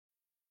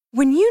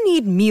When you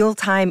need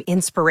mealtime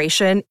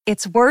inspiration,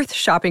 it's worth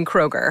shopping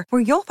Kroger,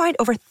 where you'll find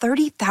over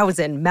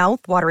 30,000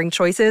 mouth-watering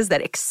choices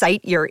that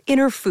excite your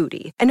inner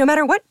foodie. And no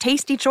matter what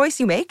tasty choice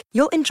you make,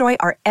 you'll enjoy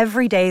our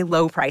everyday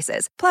low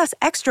prices, plus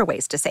extra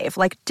ways to save,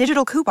 like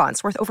digital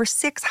coupons worth over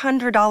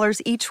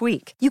 $600 each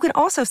week. You can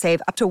also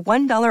save up to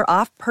 $1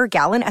 off per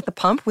gallon at the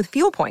pump with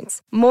fuel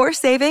points. More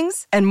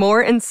savings and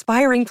more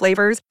inspiring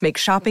flavors make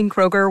shopping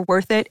Kroger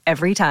worth it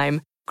every time.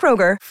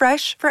 Kroger,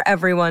 fresh for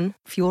everyone.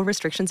 Fuel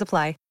restrictions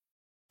apply.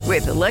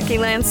 With the Lucky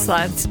Land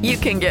Slots, you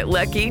can get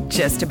lucky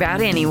just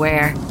about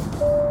anywhere.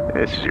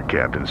 This is your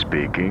captain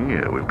speaking.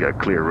 We've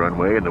got clear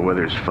runway and the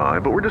weather's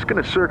fine, but we're just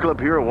going to circle up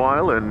here a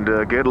while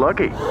and get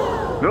lucky.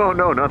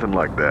 No, nothing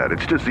like that.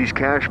 It's just these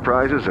cash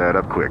prizes add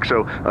up quick.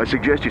 So I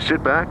suggest you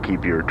sit back,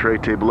 keep your tray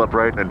table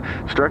upright, and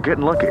start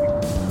getting lucky.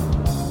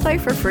 Play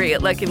for free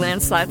at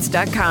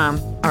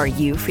LuckyLandSlots.com. Are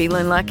you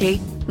feeling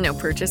lucky? No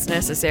purchase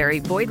necessary.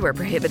 Void where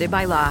prohibited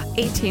by law.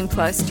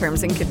 18+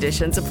 terms and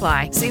conditions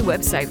apply. See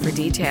website for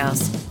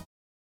details.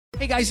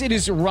 Hey guys, it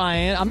is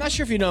Ryan. I'm not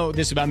sure if you know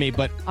this about me,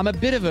 but I'm a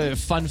bit of a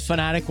fun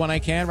fanatic when I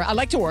can. I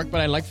like to work,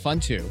 but I like fun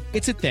too.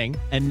 It's a thing.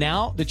 And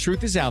now the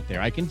truth is out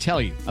there. I can tell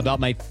you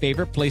about my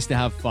favorite place to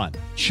have fun.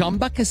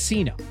 Chumba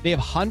Casino. They have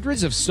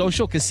hundreds of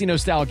social casino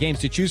style games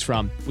to choose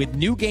from with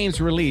new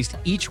games released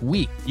each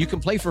week. You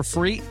can play for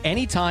free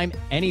anytime,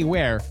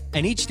 anywhere.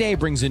 And each day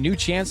brings a new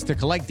chance to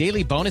collect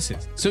daily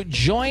bonuses. So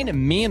join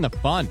me in the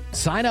fun.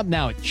 Sign up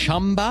now at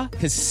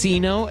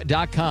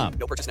ChumbaCasino.com.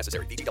 No purchase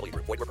necessary. VGW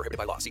Group. Void where prohibited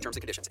by law. See terms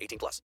and conditions.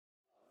 18+.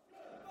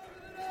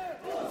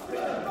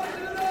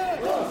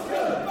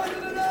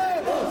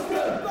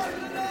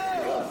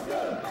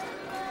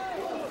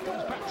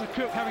 Comes back to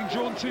Cook, having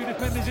drawn two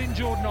defenders in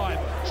Jordan 9.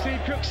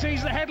 Steve Cook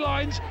sees the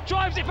headlines,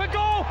 drives it for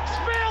goal,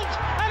 spilled,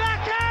 and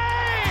Ake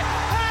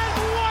has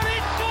won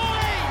it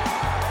surely!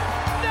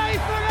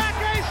 Nathan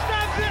Ake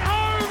stabs it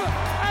home,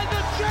 and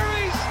the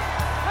Cherries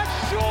have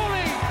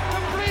surely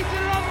completed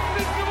an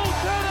unthinkable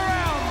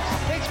turnaround.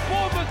 It's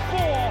Bournemouth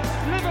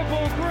 4,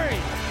 Liverpool 3.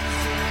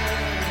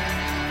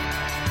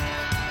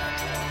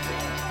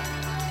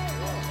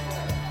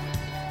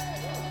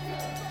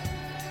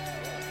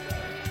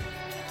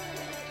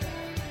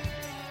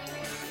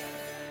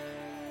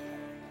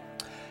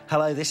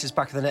 Hello, this is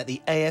Back of the Net,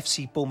 the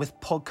AFC Bournemouth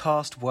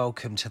podcast.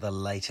 Welcome to the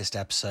latest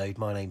episode.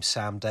 My name's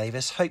Sam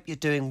Davis. Hope you're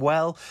doing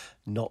well.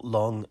 Not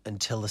long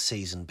until the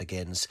season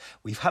begins.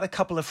 We've had a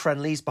couple of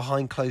friendlies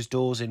behind closed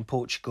doors in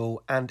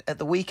Portugal, and at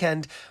the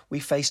weekend we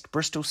faced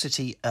Bristol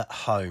City at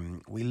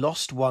home. We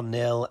lost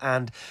 1-0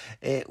 and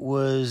it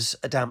was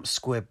a damp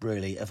squib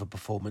really of a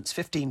performance.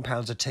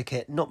 £15 a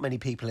ticket, not many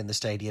people in the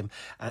stadium,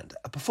 and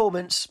a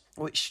performance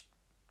which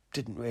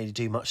didn't really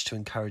do much to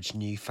encourage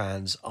new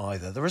fans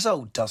either. The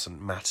result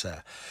doesn't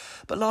matter.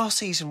 But last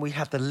season we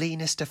had the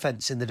leanest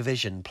defence in the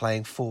division,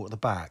 playing 4 at the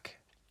back.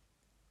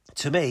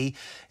 To me,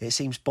 it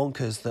seems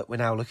bonkers that we're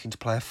now looking to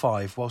play a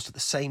 5, whilst at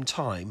the same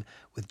time,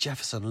 with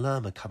Jefferson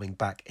Lerma coming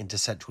back into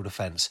central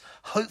defence,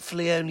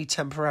 hopefully only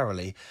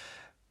temporarily,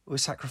 we're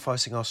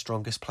sacrificing our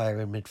strongest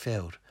player in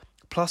midfield.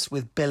 Plus,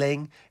 with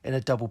Billing in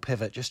a double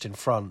pivot just in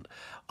front,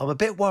 I'm a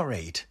bit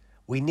worried.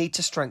 We need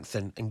to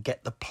strengthen and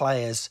get the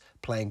players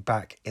playing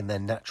back in their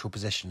natural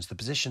positions, the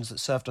positions that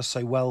served us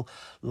so well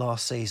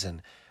last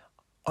season.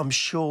 I'm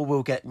sure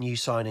we'll get new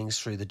signings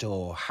through the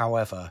door.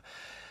 However,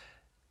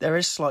 there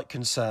is slight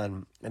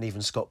concern, and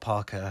even Scott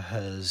Parker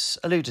has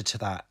alluded to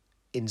that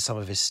in some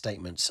of his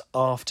statements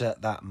after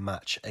that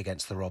match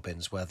against the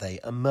Robins, where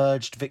they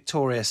emerged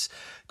victorious.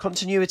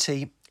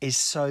 Continuity is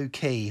so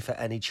key for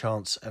any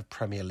chance of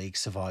Premier League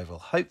survival.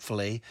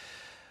 Hopefully,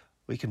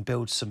 we can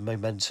build some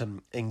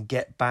momentum and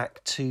get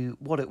back to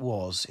what it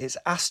was. It's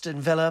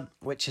Aston Villa,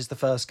 which is the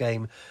first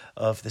game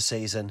of the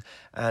season,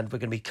 and we're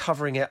going to be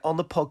covering it on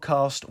the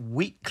podcast.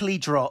 Weekly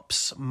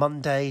drops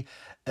Monday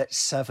at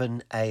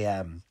 7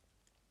 a.m.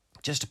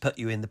 Just to put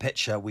you in the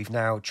picture, we've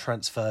now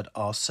transferred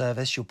our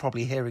service. You're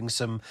probably hearing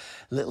some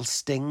little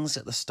stings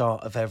at the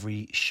start of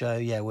every show.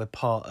 Yeah, we're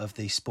part of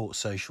the Sports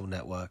Social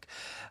Network,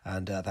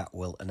 and that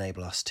will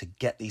enable us to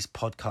get these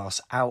podcasts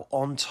out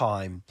on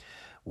time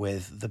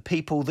with the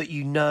people that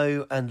you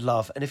know and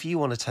love. And if you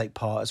want to take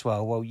part as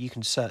well, you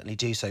can certainly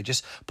do so.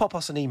 Just pop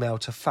us an email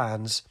to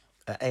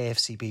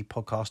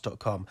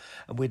fans@afcbpodcast.com,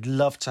 and we'd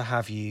love to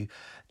have you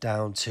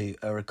down to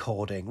a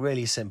recording.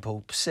 Really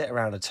simple. Sit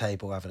around a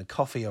table having a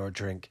coffee or a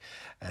drink,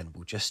 and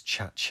we'll just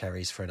chat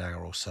cherries for an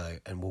hour or so,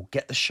 and we'll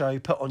get the show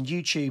put on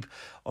YouTube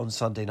on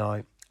Sunday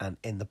night and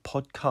in the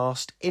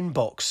podcast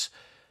inbox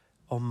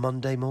on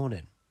Monday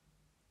morning.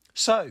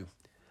 So,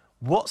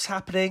 what's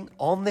happening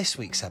on this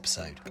week's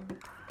episode?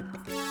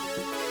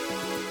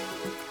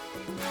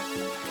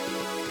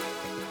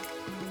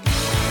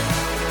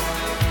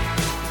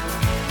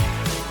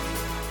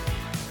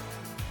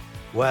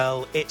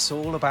 Well, it's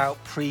all about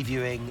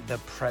previewing the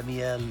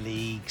Premier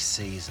League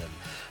season.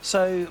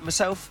 So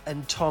myself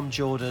and Tom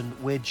Jordan,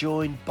 we're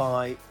joined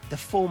by the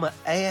former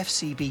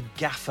AFCB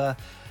gaffer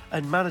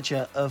and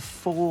manager of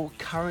 4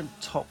 current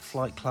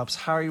top-flight clubs,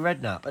 Harry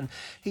Redknapp, and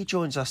he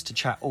joins us to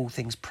chat all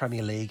things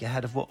Premier League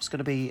ahead of what's going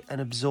to be an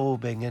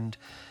absorbing and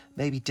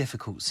maybe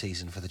difficult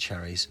season for the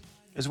Cherries.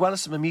 As well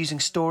as some amusing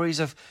stories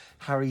of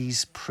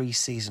Harry's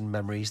pre-season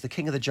memories, the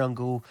King of the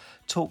Jungle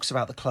talks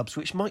about the clubs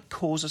which might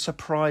cause a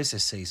surprise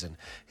this season,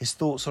 his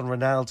thoughts on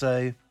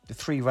Ronaldo, the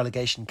 3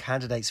 relegation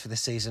candidates for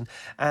this season,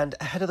 and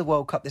ahead of the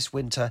World Cup this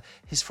winter,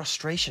 his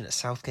frustration at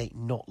Southgate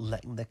not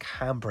letting the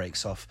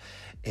handbrakes off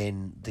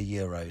in the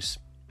Euros.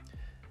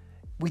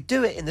 We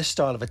do it in the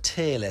style of a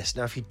tier list.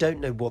 Now, if you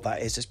don't know what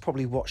that is, it's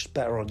probably watched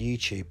better on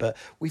YouTube, but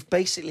we've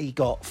basically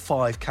got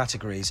 5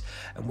 categories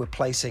and we're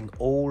placing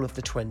all of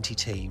the 20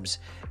 teams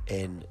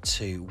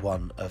into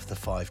one of the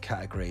 5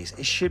 categories.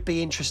 It should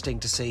be interesting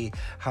to see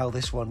how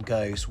this one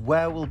goes.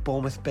 Where will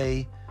Bournemouth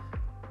be?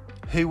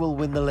 Who will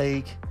win the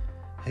league?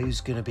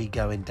 Who's going to be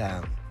going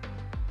down?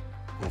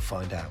 We'll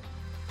find out.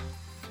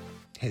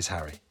 Here's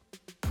Harry.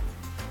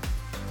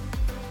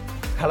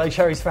 Hello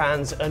Cherries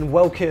fans and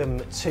welcome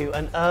to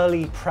an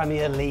early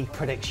Premier League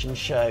prediction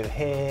show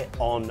here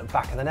on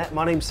Back of the Net.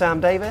 My name's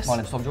Sam Davis. My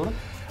name's Tom Jordan.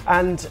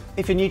 And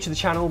if you're new to the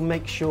channel,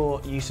 make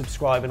sure you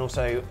subscribe and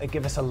also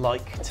give us a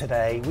like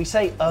today. We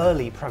say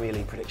early Premier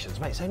League predictions,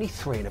 mate, it's only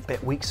 3 and a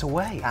bit weeks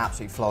away.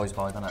 Absolutely flies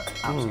by, doesn't it?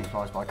 Absolutely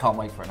flies by. I can't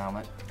wait for it now,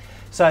 mate.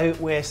 So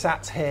we're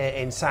sat here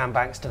in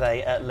Sandbanks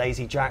today at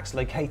Lazy Jack's,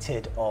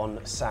 located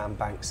on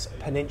Sandbanks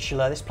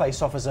Peninsula. This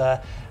place offers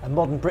a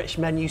modern British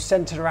menu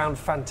centred around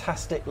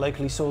fantastic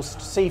locally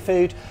sourced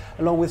seafood,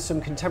 along with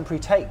some contemporary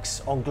takes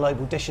on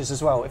global dishes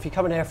as well. If you're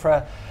coming here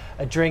for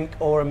a drink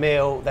or a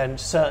meal, then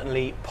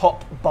certainly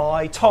pop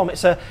by. Tom,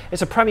 it's a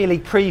Premier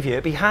League preview.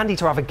 It'd be handy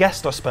to have a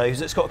guest, I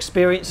suppose, that's got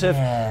experience of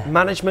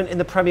management in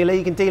the Premier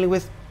League and dealing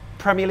with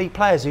Premier League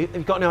players. Have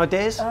you got any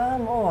ideas? I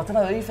don't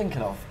know. Who are you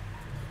thinking of?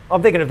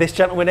 I'm thinking of this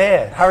gentleman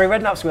here. Harry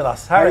Redknapp's with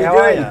us. Harry, how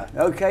are you?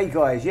 Okay,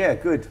 guys. Yeah,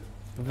 good.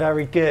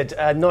 Very good.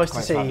 Nice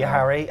to see you,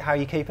 Harry. How are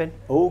you keeping?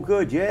 All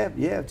good, yeah.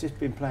 I've just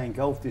been playing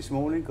golf this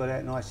morning. Got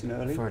out nice and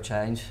early. For a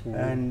change.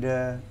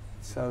 And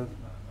so,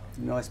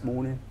 nice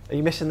morning. Are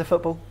you missing the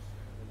football?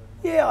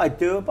 Yeah, I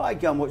do. But I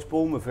go and watch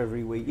Bournemouth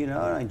every week. You know,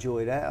 I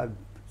enjoy that. I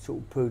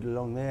sort of poodle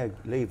along there.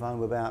 Leave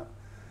home about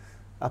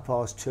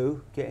 2:30.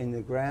 Get in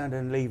the ground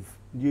and leave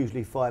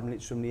usually 5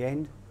 minutes from the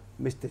end.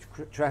 Miss the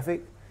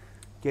traffic.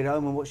 Get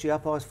home and watch the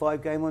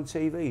 5:30 game on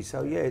TV.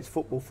 So yeah, it's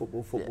football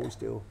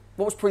still.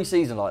 What was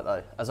pre-season like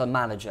though, as a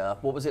manager?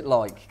 What was it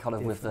like, kind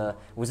of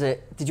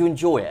did you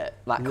enjoy it?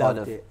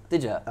 Loved it.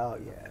 Did you? Oh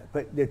yeah,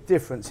 but the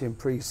difference in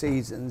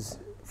pre-seasons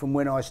from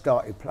when I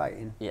started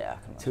playing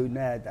to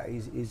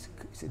nowadays is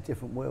it's a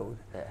different world.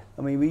 Yeah.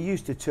 I mean, we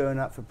used to turn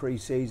up for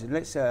pre-season.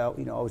 Let's say, I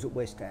was at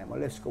West Ham. I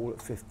left school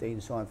at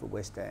 15, signed for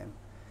West Ham.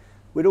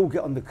 We'd all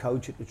get on the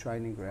coach at the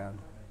training ground,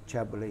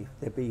 Chabberley.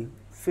 There'd be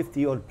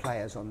 50 odd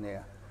players on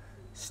there,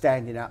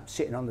 standing up,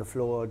 sitting on the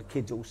floor, the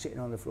kids all sitting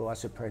on the floor,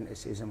 us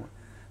apprentices, and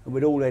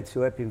we'd all head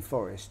to Epping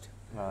Forest.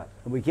 Right.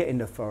 And we get in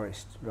the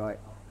forest, right,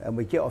 and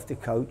we get off the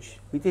coach.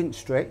 We didn't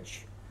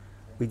stretch.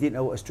 We didn't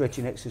know what a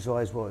stretching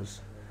exercise was.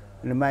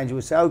 And the manager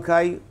would say,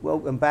 okay,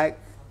 welcome back.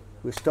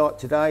 We'll start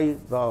today,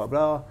 blah, blah,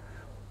 blah.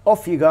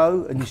 Off you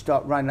go, and you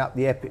start running up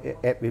the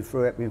Epping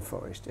through Epping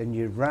Forest. And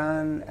you'd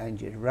run,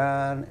 and you'd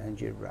run, and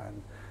you'd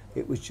run.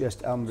 It was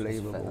just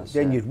unbelievable.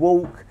 Then you'd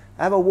walk,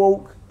 have a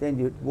walk, then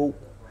you'd walk.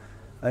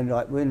 And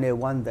like we're in there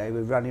one day,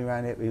 we're running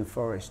around Epping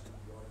Forest,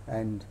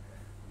 and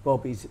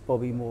Bobby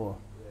Moore,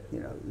 you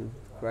know, the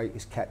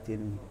greatest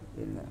captain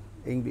in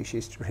English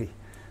history.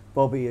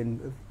 Bobby and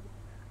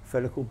a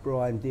fella called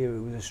Brian Deere,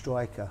 who was a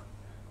striker.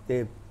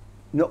 They're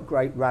not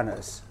great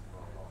runners,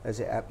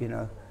 as it happened, you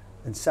know.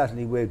 And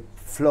suddenly we're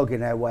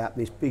flogging our way up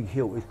this big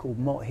hill. It's called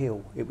Mott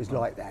Hill. It was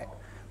like that.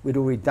 We'd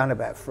already done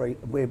about 3,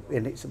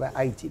 and it's about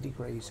 80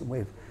 degrees,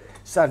 and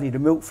suddenly the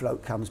milk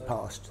float comes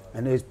past,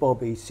 and there's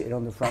Bobby sitting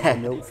on the front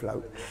of the milk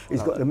float.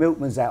 He's got the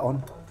milkman's hat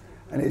on,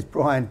 and there's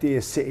Brian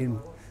Deere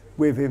sitting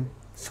with him,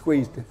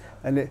 squeezed,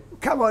 and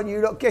come on,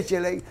 you lot, get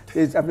your leg.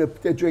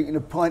 They're drinking a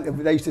pint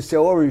of, they used to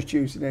sell orange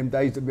juice in them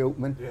days, the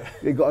milkman. Yeah.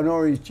 They got an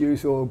orange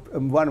juice,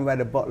 and one of them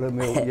had a bottle of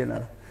milk, you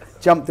know.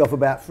 Jumped off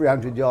about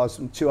 300 yards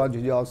from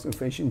 200 yards from the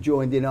finish and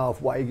joined in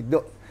halfway,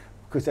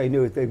 because they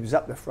knew if they was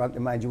up the front, the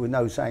manager would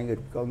know saying it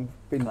had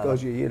been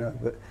dodgy, you know.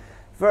 But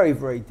very,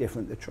 very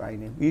different to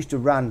training. We used to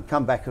run,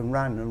 come back and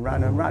run and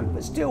run and run,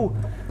 but still...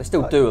 They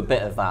still do a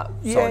bit of that.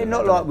 Yeah,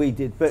 not like we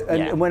did. But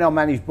and when I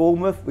managed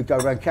Bournemouth, we'd go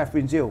around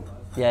Catherine's Hill.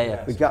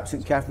 Yeah. We'd go up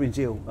St Catherine's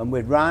Hill, and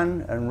we'd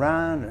run and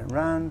run and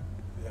run,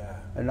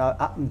 and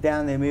up and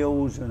down them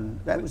hills, and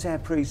that was our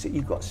pre-season.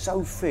 You got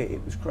so fit,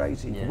 it was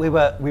crazy. Yeah. We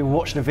were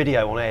watching a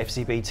video on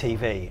AFCB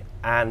TV,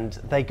 and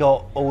they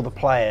got all the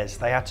players.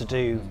 They had to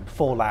do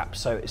 4 laps,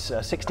 so it's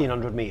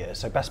 1,600 metres,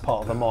 so best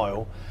part of a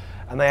mile.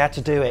 And they had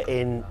to do it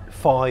in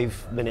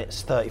 5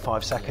 minutes,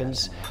 35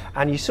 seconds.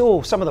 And you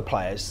saw some of the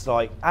players,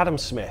 like Adam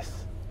Smith.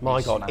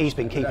 My God, he's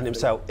been keeping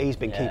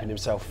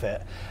himself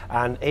fit,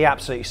 and he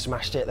absolutely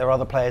smashed it. There are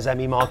other players,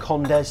 Emi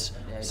Marcondes,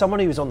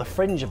 someone who was on the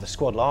fringe of the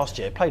squad last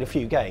year, played a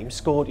few games,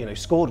 scored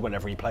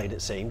whenever he played,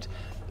 it seemed.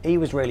 He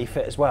was really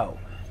fit as well.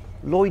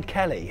 Lloyd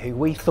Kelly, who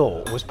we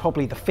thought was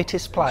probably the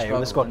fittest player in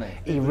the squad,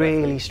 he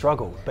really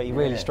struggled.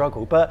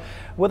 But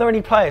were there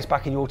any players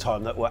back in your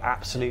time that were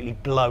absolutely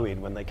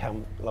blowing when they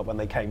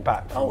came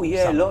back? Oh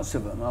yeah, lots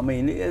of them. I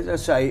mean, as I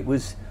say,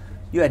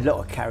 you had a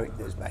lot of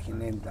characters back in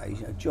them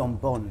days. You know, John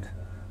Bond.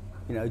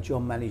 You know,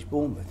 John managed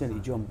Bournemouth, didn't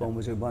he? John Bond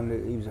was he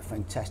was a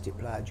fantastic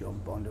player. John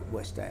Bond at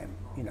West Ham.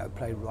 You know,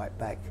 played right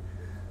back.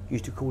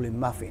 Used to call him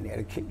Muffin. He had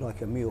a kick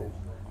like a mule.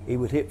 He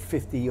would hit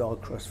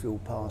 50-yard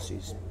crossfield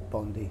passes,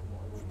 Bondy,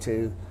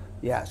 to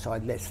the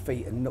outside left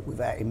feet and not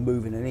without him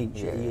moving an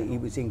inch. He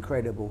was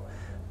incredible,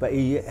 but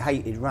he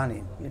hated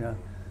running. You know,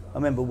 I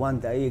remember one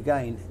day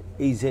again,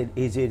 his head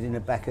in the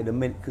back of the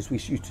minute because we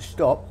used to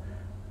stop,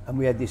 and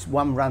we had this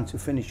one run to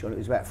finish on. It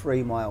was about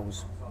 3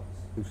 miles.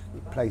 It was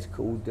a place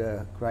called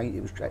Grange.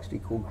 It was actually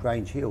called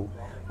Grange Hill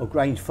or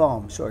Grange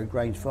Farm. Sorry,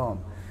 Grange Farm,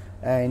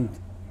 and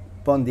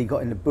Bondy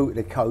got in the boot of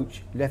the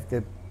coach, left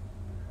the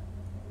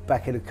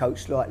back of the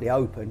coach slightly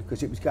open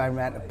because it was going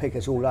round to pick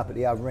us all up at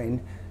the other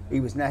end. He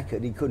was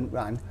knackered, he couldn't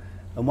run.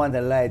 And one of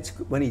the lads,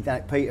 when he done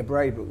it, Peter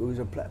Braybrook, who was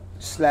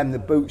slammed the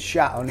boot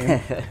shut on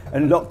him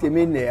and locked him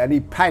in there. And he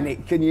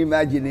panicked. Can you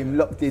imagine him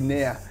locked in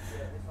there?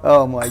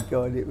 Oh my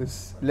God,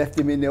 left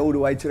him in there all the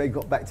way till they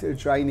got back to the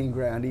training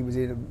ground. He was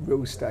in a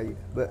real state.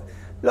 But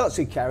lots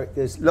of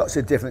characters, lots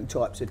of different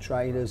types of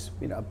trainers.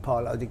 You know,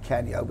 Paolo Di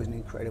Canio was an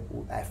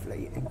incredible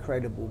athlete,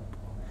 incredible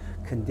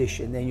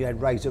condition. Then you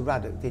had Razor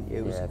Ruddock, didn't you?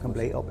 It was the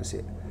complete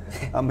opposite.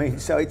 I mean,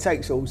 so it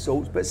takes all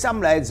sorts. But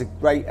some lads are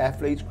great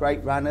athletes,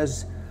 great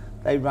runners.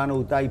 They run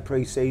all day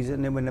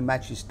pre-season, then when the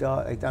matches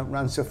start, they don't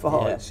run so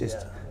far. It's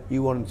just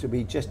you want them to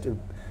be just to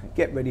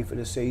get ready for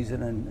the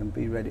season and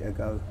be ready to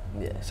go.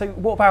 Yeah. So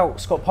what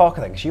about Scott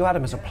Parker then? Because you had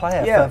him as a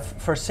player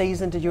for a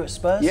season, did you, at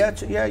Spurs?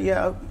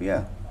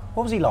 Yeah.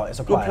 What was he like as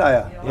a player? Good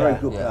player, very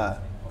good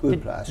player.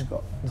 Good player,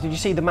 Scott. Did you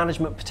see the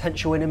management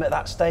potential in him at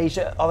that stage?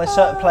 Are there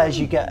certain players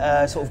you get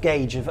a sort of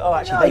gauge of,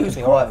 he was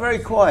very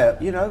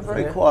quiet, you know,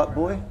 very quiet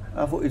boy.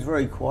 I thought he was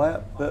very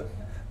quiet, but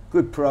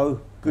good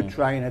pro, good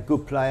trainer,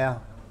 good player,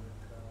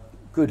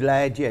 good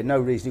lad. Yeah, no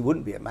reason he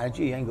wouldn't be a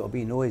manager. He ain't got to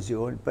be noisy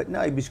but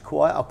no, he was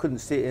quiet. I couldn't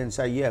sit here and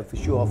say, yeah, for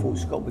sure, I thought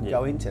Scott would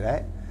go into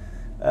that.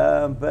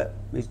 But,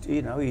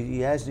 you know, he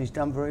has and he's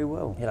done very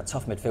well. He had a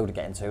tough midfield to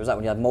get into. Was that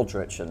when you had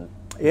Modric and...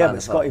 Yeah,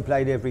 but Scotty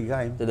played every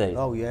game. Did he?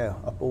 Oh yeah,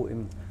 I bought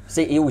him.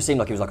 See, he always seemed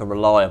like he was like a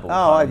reliable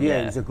player.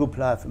 He was a good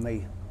player for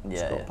me.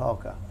 Scott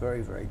Parker,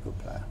 very, very good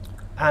player.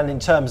 And in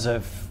terms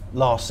of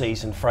last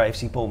season for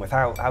AFC Bournemouth,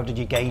 how did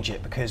you gauge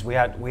it? Because we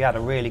had a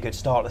really good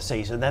start of the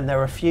season. Then there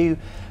were a few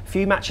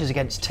matches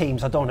against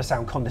teams, I don't want to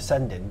sound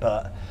condescending,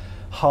 but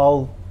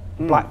Hull,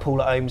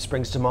 Blackpool at home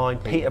springs to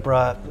mind,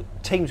 Peterborough,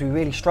 teams we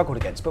really struggled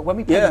against. But when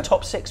we played the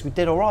top 6, we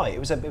did all right. It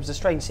was a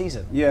strange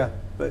season. Yeah,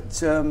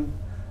 but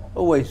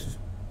always...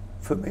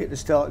 For me, at the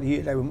start of the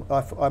year,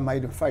 I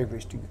made them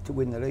favourites to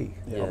win the league.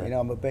 I mean,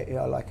 I'm a bet.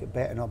 I like a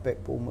bet, and I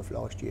bet Bournemouth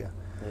last year.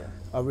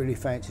 I really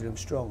fancied them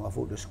strong. I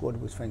thought the squad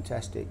was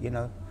fantastic, you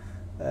know.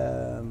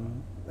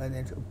 And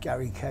then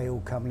Gary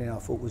Cahill coming in, I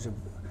thought was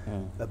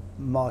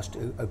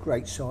a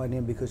great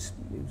signing because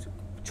he was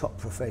a top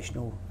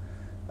professional.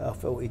 I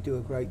thought he'd do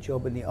a great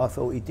job, and I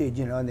thought he did,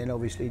 you know. And then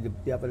obviously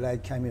the other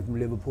lad came in from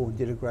Liverpool and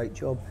did a great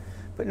job.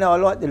 But no, I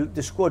liked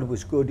the squad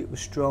was good. It was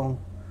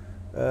strong.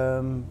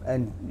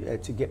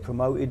 And to get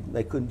promoted,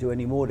 they couldn't do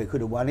any more. They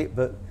could have won it,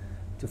 but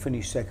to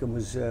finish second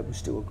was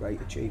still a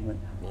great achievement.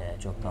 Yeah,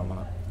 job done,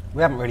 wasn't it?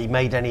 We haven't really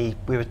made any.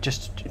 We were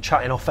just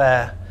chatting off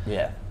air.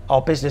 Yeah.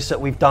 Our business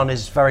that we've done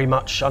is very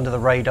much under the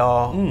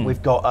radar.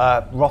 We've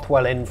got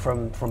Rothwell in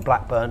from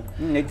Blackburn.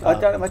 I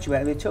don't know much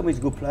about him. They tell me he's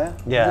a good player.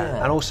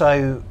 Yeah. And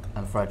also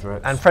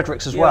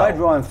Fredericks as well. I had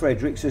Ryan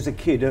Fredericks as a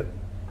kid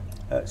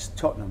at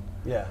Tottenham.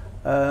 Yeah.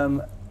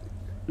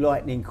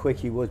 Lightning quick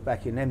he was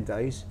back in them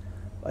days.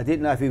 I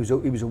didn't know if he was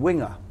a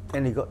winger.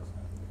 Then he got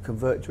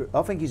converted to.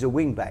 I think he's a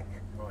wing back.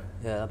 Right.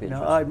 Yeah, that'd be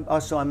interesting. I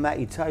signed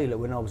Matty Taylor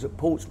when I was at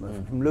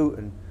Portsmouth from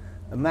Luton,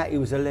 and Matty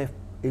was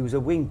He was a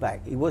wing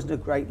back. He wasn't a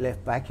great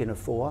left back in a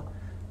 4.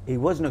 He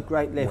wasn't a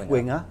great left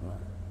winger. Right.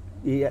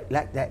 He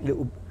lacked that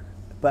little.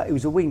 But he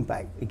was a wing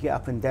back. He'd get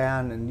up and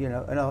down, and you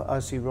know. And I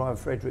see Ryan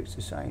Fredericks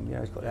the same. You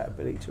know, he's got that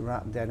ability to run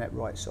up and down that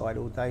right side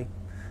all day.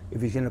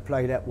 If he's going to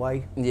play that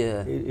way,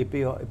 it'd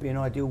be an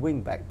ideal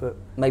wing back. But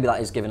maybe that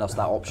is giving us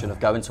that option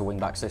of going to a wing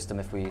back system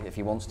if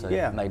he wants to.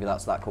 Yeah. Maybe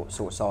that's that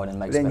sort of signing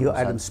makes. Then you got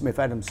Adam Smith.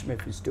 Adam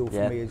Smith is still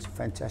for me is a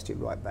fantastic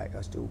right back. I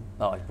still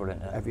he's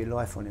brilliant. Have your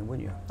life on him,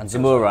 wouldn't you? And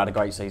Zamora had a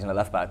great season at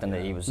left back,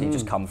 didn't he? He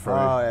just come through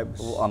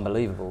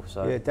unbelievable.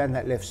 So yeah, down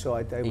that left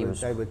side they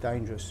were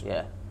dangerous.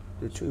 Yeah,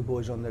 the two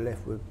boys on the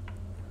left were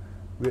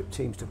ripped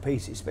teams to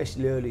pieces,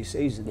 especially early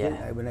season, didn't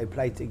they? When they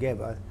played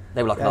together.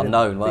 They were like an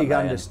unknown, weren't they? Big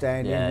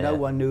understanding. No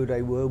one knew who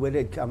they were, where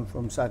they'd come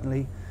from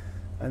suddenly,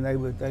 and they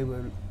were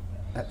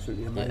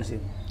absolutely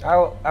amazing.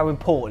 How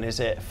important is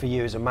it for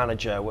you as a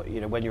manager, you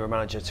know, when you're a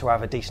manager, to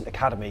have a decent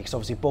academy? Because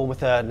obviously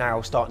Bournemouth are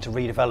now starting to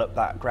redevelop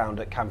that ground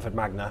at Camford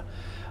Magna.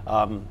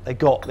 They've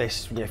got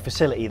this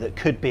facility that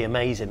could be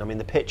amazing. I mean,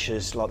 the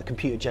pictures, like the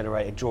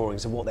computer-generated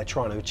drawings of what they're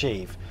trying to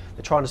achieve.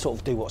 They're trying to sort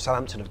of do what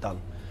Southampton have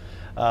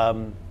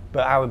done.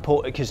 But how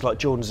important, because like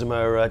Jordan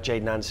Zamora,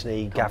 Jaden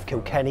Anthony, Gav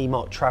Kilkenny,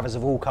 Mark Travers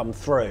have all come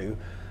through.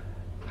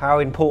 How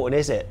important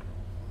is it,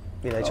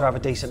 to have a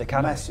decent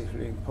academy?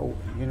 Massively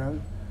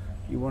important,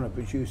 You want to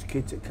produce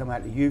kids that come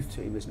out of the youth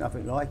team. There's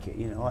nothing like it,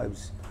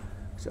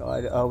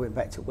 I went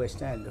back to West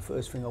Ham. The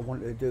first thing I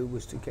wanted to do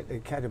was to get the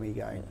academy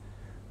going.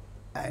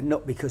 And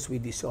not because we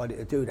decided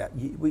to do that.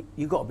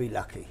 You've got to be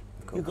lucky.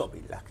 You've got to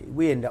be lucky.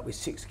 We end up with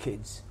 6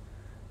 kids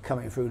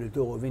coming through the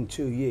door within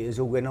 2 years,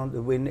 all went on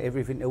to win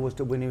everything there was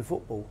to win in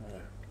football.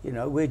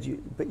 Yeah.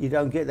 But you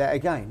don't get that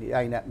again. It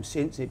ain't happened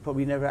since. It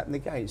probably never happened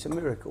again. It's a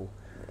miracle.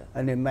 Yeah.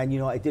 And then Man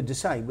United did the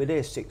same with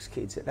their 6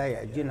 kids that they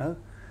had.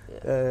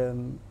 Yeah.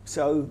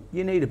 So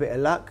you need a bit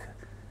of luck,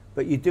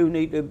 but you do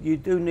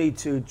need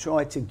to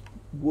try to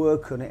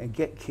work on it and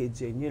get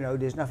kids in.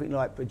 There's nothing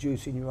like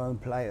producing your own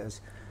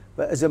players.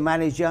 But as a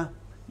manager,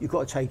 you've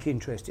got to take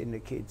interest in the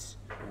kids.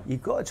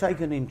 You've got to take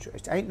an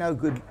interest. Ain't no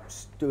good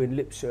doing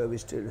lip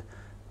service to,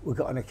 we've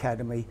got an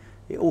academy.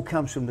 It all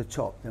comes from the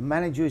top. The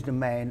manager is the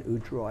man who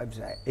drives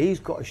that. He's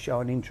got to show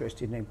an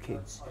interest in them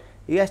kids.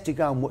 He has to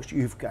go and watch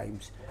youth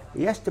games.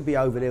 He has to be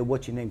over there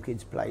watching them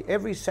kids play.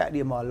 Every Saturday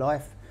of my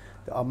life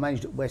that I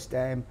managed at West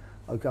Ham,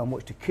 I'd go and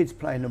watch the kids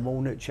play in the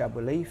morning at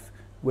Chadwell Heath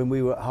when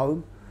we were at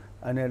home.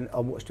 And then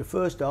I'd watch the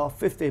first half,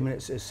 15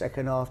 minutes of the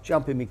second half,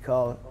 jump in my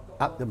car,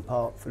 Upton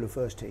Park for the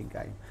first team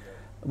game.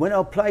 When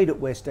I played at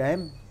West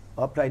Ham,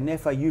 I played in the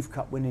FA Youth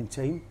Cup winning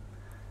team,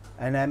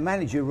 and our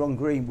manager, Ron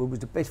Greenwood, was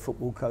the best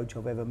football coach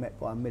I've ever met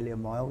by a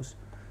million miles.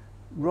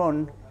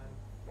 Ron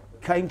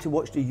came to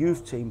watch the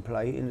youth team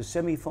play in the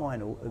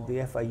semi-final of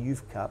the FA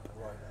Youth Cup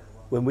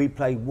when we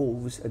played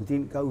Wolves and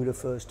didn't go with the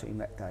first team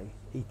that day.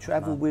 He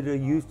travelled with a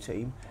youth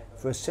team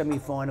for a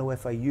semi-final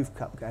FA Youth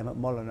Cup game at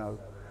Molyneux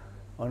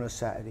on a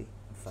Saturday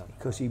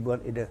because he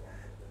wanted to.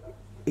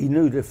 He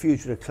knew the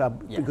future of the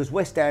club because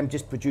West Ham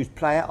just produced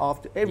player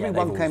after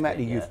everyone came out of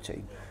the youth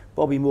team.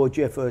 Bobby Moore,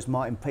 Jeff Hurst,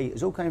 Martin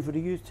Peters all came through the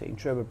youth team.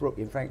 Trevor Brooke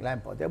and Frank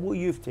Lampard, they're all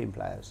youth team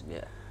players.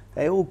 Yeah.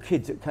 They're all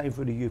kids that came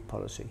through the youth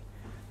policy,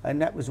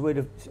 and that was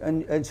where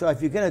and so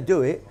if you're going to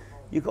do it,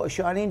 you've got to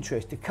show an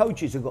interest. The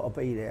coaches have got to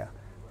be there.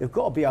 They've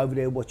got to be over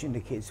there watching the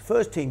kids.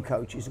 First team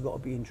coaches have got to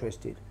be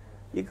interested.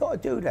 You've got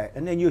to do that,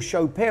 and then you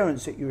show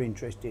parents that you're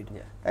interested.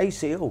 Yeah. They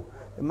see, the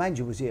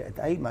manager was here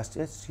today.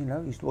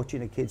 He's watching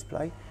the kids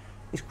play.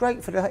 It's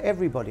great for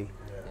everybody.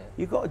 Yeah.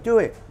 You've got to do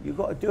it. You've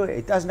got to do it.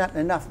 It doesn't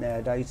happen enough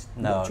nowadays.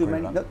 No,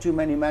 not too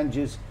many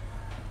managers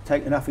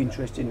take enough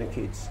interest in the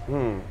kids.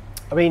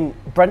 I mean,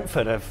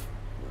 Brentford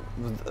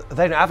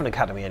they don't have an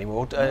academy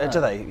anymore, do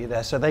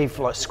they? So they've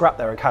scrapped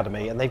their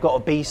academy and they've got a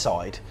B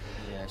side.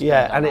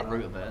 And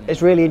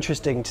it's really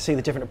interesting to see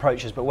the different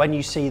approaches. But when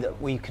you see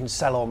that we can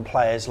sell on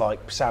players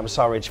like Sam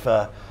Surridge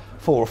for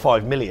 4 or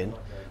 5 million,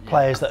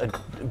 players that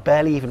had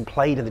barely even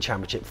played in the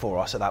Championship for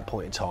us at that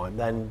point in time,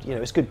 then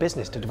it's good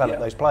business to develop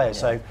those players.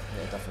 So,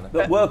 definitely.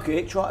 But work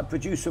it, try to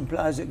produce some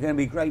players that are going to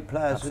be great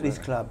players for this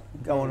club.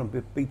 Go on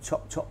and be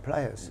top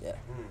players. Yeah.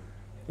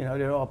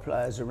 There are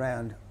players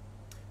around.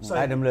 So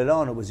Adam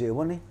Lallana was here,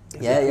 wasn't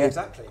he? Yeah,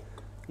 exactly.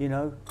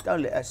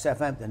 Don't let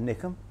Southampton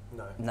nick them.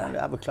 No.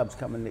 Other clubs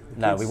come and nick the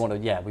kids. No, we want to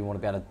be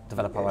able to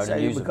develop our own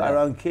and use them. We've got our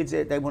own kids.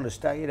 They want to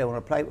stay here. They want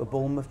to play with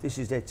Bournemouth. This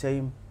is their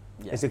team.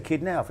 There's a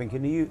kid now, I think,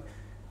 in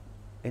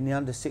the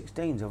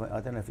under-16s. I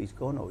don't know if he's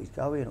gone or he's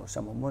going or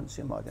someone wants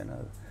him. I don't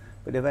know.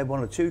 But they've had 1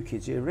 or 2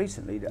 kids here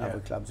recently that other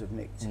clubs have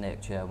nicked. We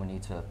need to. We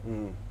need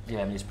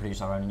to produce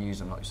our own and use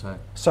them, like you say.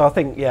 So I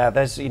think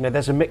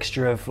there's a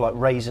mixture of like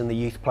raising the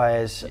youth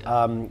players,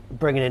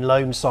 bringing in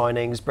loan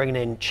signings, bringing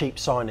in cheap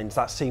signings.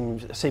 That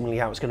seems seemingly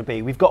how it's going to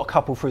be. We've got a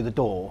couple through the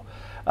door.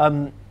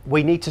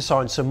 We need to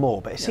sign some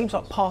more, but it seems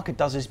like Parker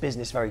does his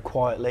business very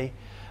quietly.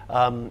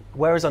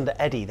 Whereas under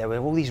Eddie, there were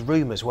all these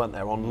rumours, weren't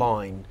there,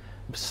 online.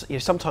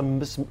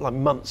 Sometimes like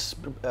months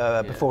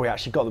before we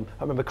actually got them.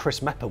 I remember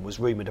Chris Mepham was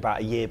rumoured about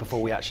a year before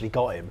we actually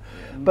got him.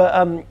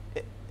 But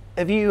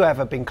have you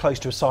ever been close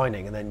to a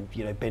signing and then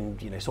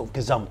been sort of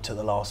gazumped at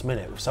the last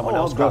minute with someone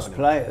else? I've lost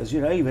players.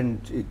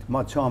 Even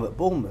my time at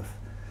Bournemouth,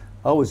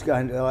 I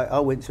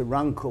went to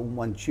Runcorn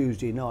one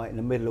Tuesday night in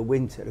the middle of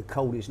winter, the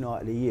coldest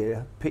night of the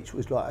year. Pitch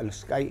was like a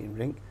skating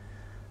rink,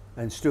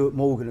 and Stuart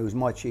Morgan, who was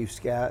my chief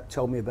scout,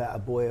 told me about a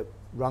boy at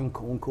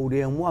Runcorn called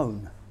Ian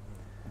Wone.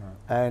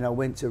 And I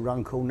went to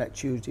Runcorn that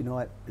Tuesday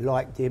night,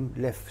 liked him,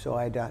 left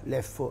sider,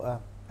 left footer,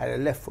 had a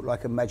left foot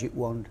like a magic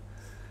wand.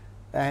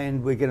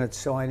 And we're going to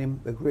sign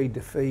him, agreed the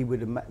fee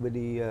with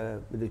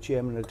the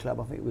chairman of the club,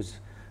 I think it was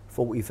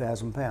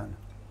 £40,000.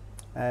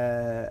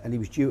 And he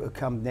was due to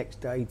come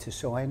next day to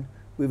sign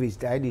with his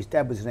dad. His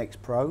dad was an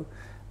ex-pro,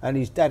 and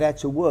his dad had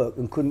to work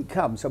and couldn't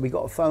come. So we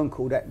got a phone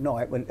call that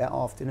night, that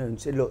afternoon,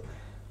 said, look,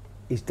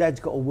 his dad's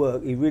got to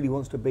work, he really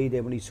wants to be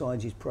there when he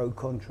signs his pro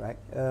contract.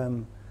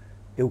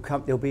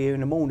 They'll be here in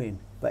the morning.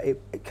 But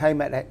it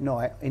came out that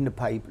night in the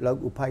paper,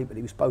 local paper.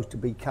 He was supposed to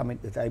be coming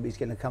today, but he's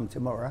going to come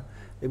tomorrow.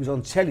 It was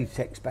on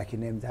teletext back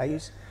in them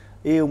days.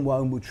 Ian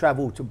Wone will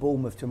travel to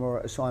Bournemouth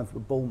tomorrow to sign for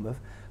Bournemouth.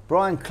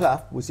 Brian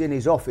Clough was in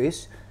his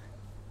office.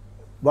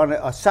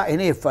 I sat in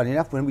here, funny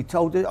enough, when we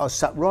told it. I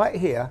sat right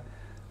here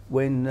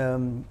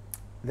when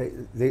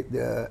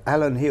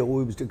Alan Hill,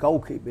 who was the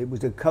goalkeeper, it was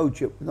the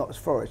coach at Notts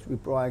Forest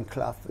with Brian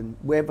Clough, and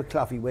wherever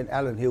Clough he went,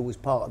 Alan Hill was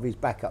part of his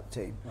backup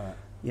team. Right.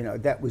 You know,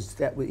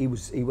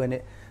 he went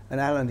it,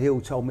 and Alan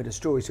Hill told me the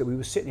story. So we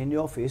were sitting in the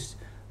office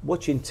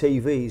watching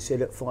TV. He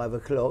said at 5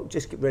 o'clock,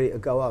 just get ready to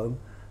go home,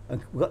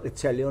 and we got the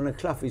telly on. And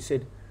Clough, he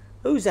said,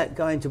 "Who's that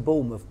going to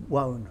Bournemouth?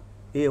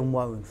 Ian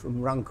Wone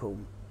from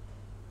Runcorn."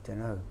 Don't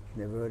know,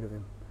 never heard of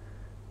him.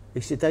 He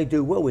said they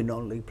do well with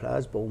non-league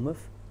players,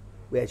 Bournemouth.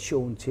 We had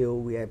Sean Till,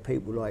 we had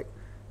people like,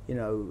 you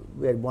know,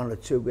 we had one or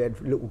two, we had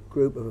a little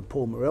group of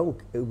Paul Morrell,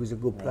 who was a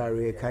good player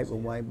here, came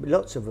from Wayne,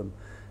 lots of them.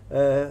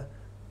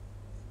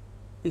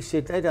 He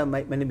said they don't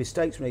make many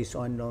mistakes when they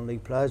sign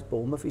non-league players,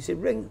 Bournemouth. He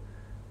said ring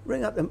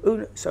up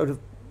them, so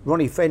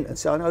Ronnie Fenton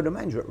said, "I know the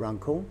manager at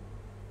Runcorn."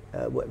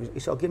 He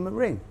said, "I'll give him a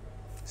ring."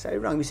 So he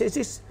rang me, he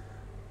says,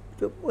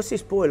 "What's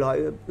this boy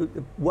like,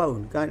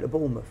 Wone, going to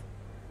Bournemouth?"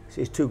 He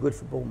said, "He's too good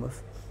for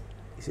Bournemouth."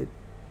 He said,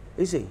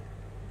 "Is he?"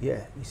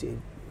 "Yeah." He said,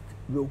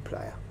 "Real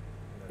player."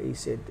 He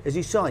said, "Has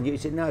he signed you?" He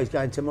said, "No, he's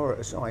going tomorrow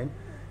to sign."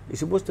 He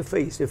said, "What's the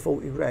fee?" He said,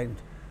 40 grand.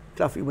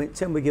 Cloughie went,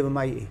 "10, we give him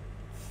 80.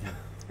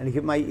 And he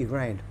gave him 80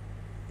 grand.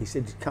 He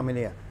said, "Come in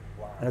here."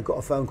 Wow. And I got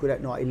a phone call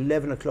that night,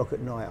 11 o'clock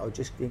at night. I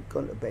just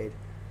gone to bed.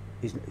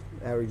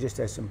 Harry just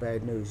had some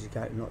bad news. He's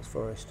going to Notts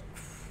Forest.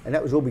 And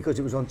that was all because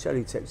it was on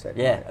teletext that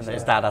night. And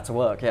his dad had to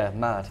work,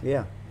 mad.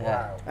 Yeah.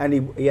 Wow.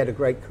 And he had a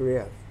great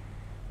career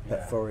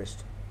at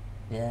Forest.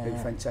 Yeah. He's a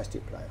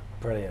fantastic player.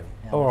 Brilliant.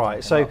 Yeah, all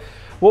right, so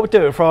what we're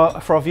doing for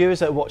our viewers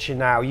that are watching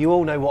now, you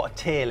all know what a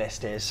tier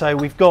list is. So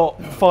we've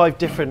got 5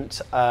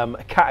 different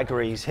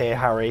categories here,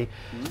 Harry.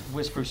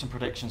 Whiz through some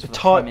predictions for the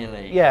Premier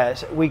League.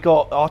 Yes, we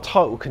got our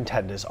title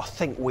contenders. I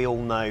think we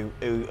all know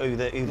who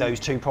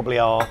those two probably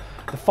are.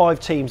 The 5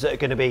 teams that are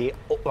going to be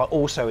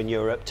also in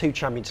Europe, 2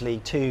 Champions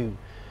League, 2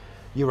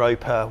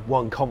 Europa,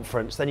 1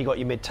 Conference. Then you've got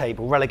your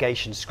mid-table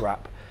relegation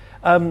scrap.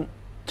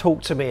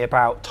 Talk to me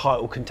about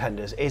title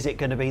contenders. Is it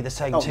going to be the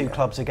same 2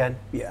 clubs again?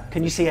 Yeah.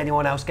 Can you see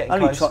anyone else getting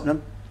Only close?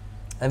 Tottenham.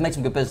 They've made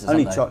some good business,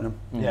 Only haven't they? Tottenham.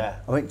 Yeah.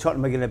 I think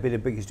Tottenham are going to be the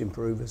biggest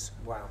improvers.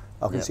 Wow.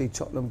 I can see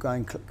Tottenham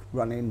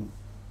running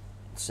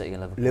City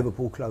and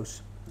Liverpool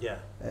close. Yeah.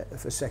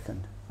 For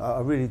second. I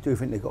really do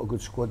think they've got a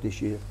good squad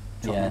this year.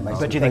 Tottenham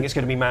But do you think it's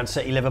going to be Man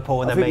City,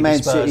 Liverpool, and I then think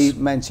maybe Spurs?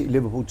 Man City,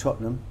 Liverpool,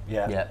 Tottenham.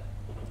 Yeah.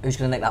 Who's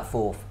going to make that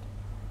 4th?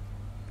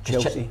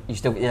 Chelsea. You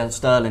still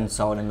Sterling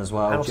signing as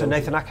well. And also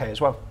Nathan Ake as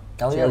well.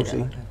 Oh,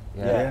 Chelsea.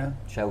 Yeah.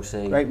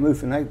 Chelsea. Great move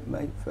for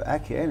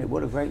Ake, isn't it?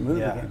 What a great move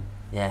again.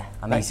 Yeah,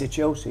 I mean, back to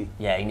Chelsea.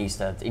 Yeah, he needs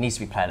to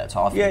be playing at the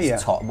top. I think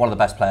he's one of the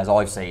best players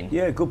I've seen.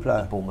 Yeah, good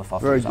player. At Bournemouth, I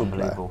think Very it's good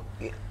unbelievable.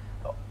 player.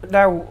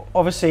 Now,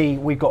 obviously,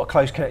 we've got a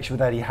close connection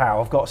with Eddie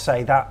Howe. I've got to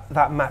say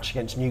that match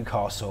against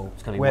Newcastle,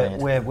 it's gonna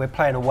be we're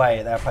playing away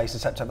at their place in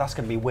September. That's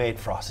going to be weird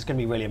for us. It's going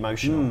to be really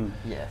emotional.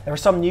 Yeah. There are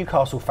some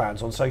Newcastle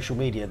fans on social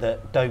media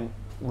that don't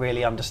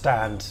really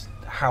understand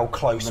how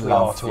close we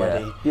are to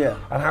Eddie,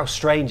 and how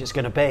strange it's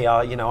going to be.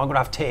 I'm going to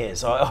have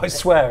tears. I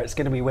swear it's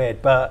going to be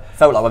weird. But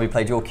felt like when we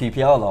played your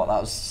QPR lot,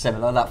 that was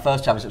similar. That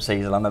first championship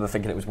season, I remember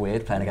thinking it was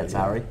weird playing against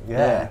Harry.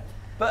 Yeah.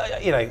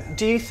 But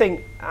do you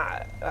think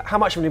how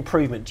much of an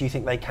improvement do you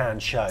think they can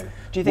show?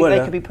 Do you think they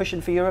could be pushing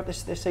for Europe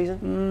this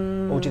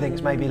season, or do you think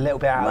it's maybe a little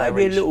bit out of their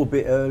reach? Maybe a little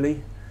bit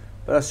early,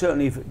 but I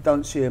certainly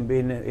don't see them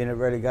being in a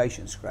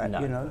relegation scrap.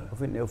 No. I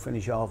think they'll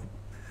finish half.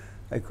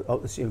 I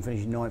could see them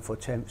finishing 9th or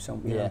 10th,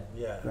 something.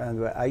 Around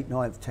about 8th,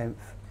 9th, 10th.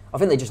 I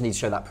think they just need to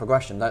show that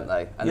progression, don't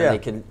they? And then they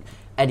can.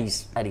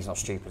 Eddie's not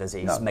stupid, is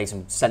he? He's made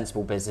some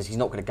sensible business. He's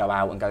not going to go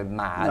out and go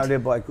mad. No, they're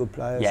by good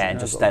players. Yeah, and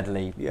just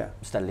steadily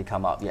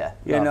come up.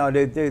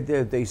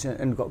 They're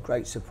decent and got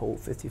great support.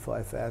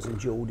 55,000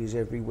 Geordies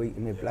every week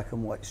in their black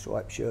and white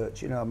striped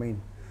shirts. You know what I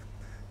mean?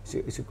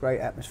 It's a great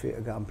atmosphere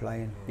to go and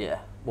play in. Yeah.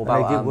 What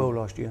about they did well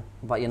last year.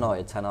 What about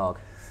United, Ten Hag?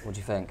 What do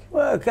you think?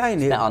 Well,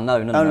 again, it's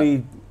unknown, isn't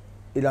it?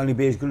 It'll only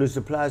be as good as the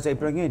players they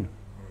bring in.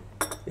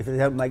 If they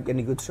don't make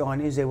any good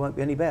signings, they won't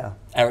be any better.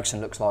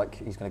 Ericsson looks like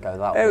he's going to go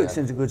that way.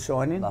 Ericsson's a good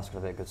signing. That's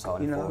going to be a good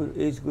signing.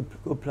 He's a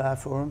good player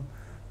for them.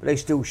 But they're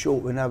still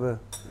short with another.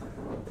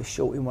 They're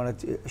short in one.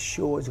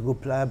 Shaw is a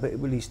good player, but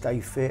will he stay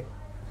fit?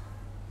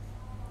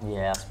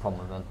 Yeah, that's a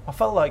problem with them. I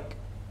felt like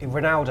in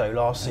Ronaldo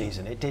last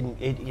season, it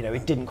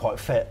didn't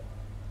quite fit.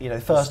 The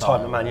first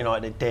time at Man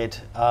United it did.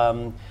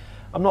 I'm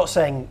not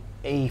saying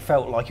he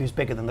felt like he was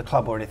bigger than the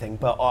club or anything,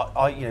 but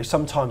I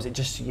sometimes it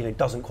just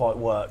doesn't quite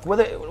work.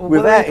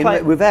 Without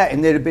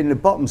him, they'd have been the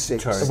bottom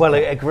 6. True. Well, I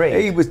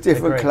agree. He was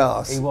different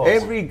class. He was.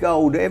 Every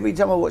goal, every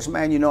time I watched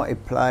Man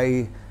United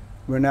play,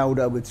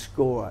 Ronaldo would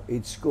score.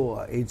 He'd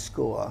score.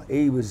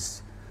 He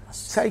was.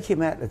 Take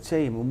him out of the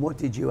team, and what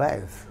did you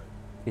have?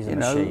 He's a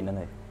machine, isn't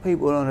he?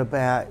 People on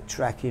about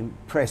tracking,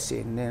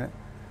 pressing.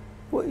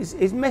 What is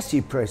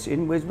Messi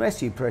pressing? Was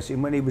Messi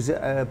pressing when he was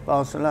at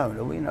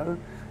Barcelona?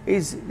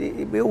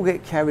 We all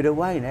get carried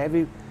away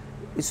now.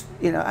 It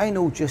ain't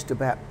all just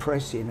about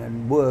pressing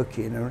and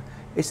working.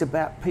 It's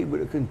about people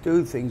that can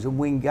do things and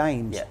win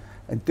games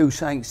and do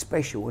something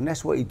special. And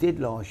that's what he did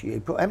last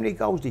year. How many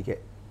goals did he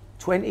get?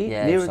 20?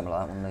 Yeah, near something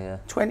like that one. Yeah.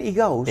 20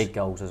 goals. Big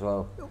goals as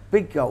well.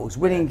 Big goals,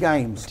 winning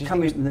games. Did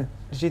you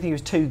think he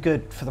was too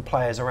good for the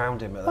players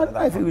around him? I don't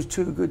know if he was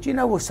too good. You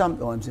know what?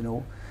 Sometimes and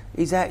all,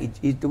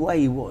 the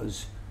way he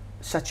was,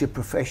 such a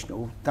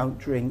professional. Don't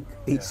drink,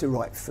 eats the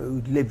right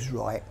food, lives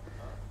right.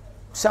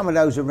 Some of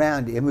those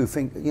around him who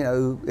think, you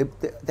know,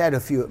 they had a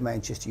few at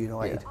Manchester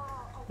United,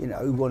 you know,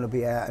 who want to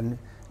be out, and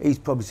he's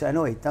probably saying,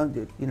 "Oh, don't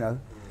do it," you know,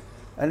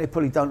 and they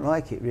probably don't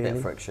like it really. Bit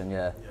of friction,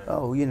 yeah.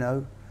 Oh, you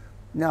know.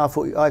 No,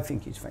 I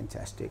think he's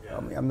fantastic.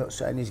 I mean, I'm not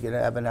saying he's going to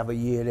have another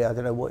year there. I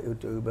don't know what he'll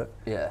do, but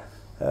yeah.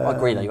 I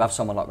agree though. You have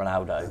someone like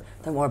Ronaldo.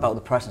 Don't worry about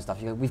the press and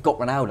stuff. We've got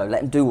Ronaldo.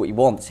 Let him do what he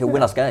wants. He'll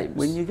win us games.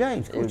 Win your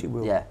games, of course he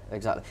will. Yeah,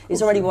 exactly. Is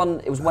there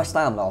anyone? It was West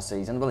Ham last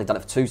season. Well, they've done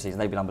it for 2 seasons.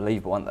 They've been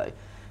unbelievable, haven't they?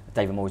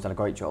 David Moyes done a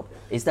great job.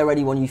 Is there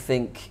anyone you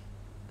think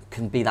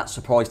can be that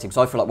surprise team?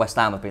 Because I feel like West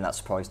Ham have been that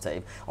surprise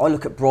team. I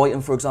look at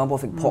Brighton, for example.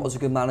 I think Potter's a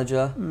good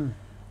manager.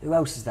 Who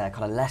else is there?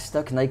 Kind of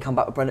Leicester. Can they come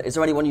back with Brendan? Is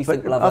there anyone you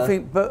think will have I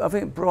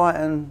think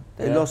Brighton,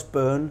 they lost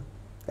Byrne.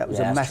 That was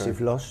a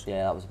massive loss.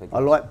 Yeah, that was a big I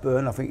like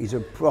Byrne. I think he's a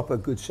proper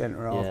good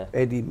centre-half. Yeah.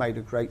 Eddie made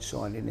a great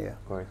signing there.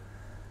 Great.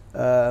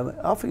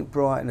 I think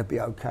Brighton will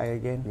be okay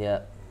again. Yeah.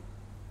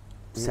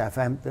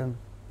 Southampton,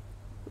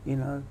 you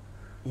know.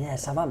 Yeah,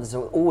 Southampton's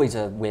always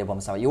a weird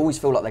one. You always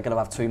feel like they're going to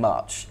have too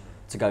much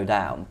to go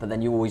down, but then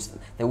they always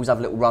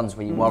have little runs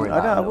where you worry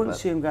about it. I wouldn't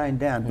see them going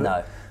down. But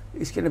no.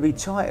 It's going to be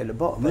tight at the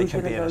bottom. They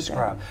could be in a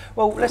scrap.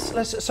 Well,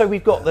 let's. So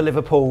we've got the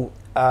Liverpool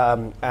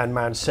and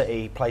Man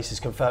City places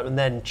confirmed, and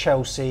then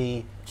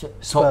Chelsea,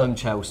 Tottenham,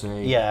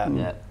 Chelsea,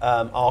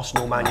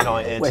 Arsenal, Man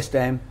United, West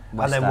Ham,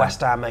 and then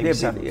West Ham maybe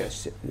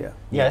seventh.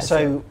 Yeah.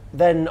 So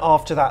then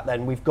after that,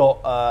 then we've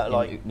got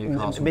like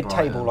Newcastle,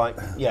 mid-table,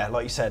 Brighton.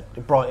 like you said,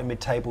 Brighton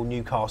mid-table,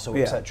 Newcastle,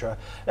 etc.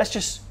 Let's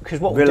just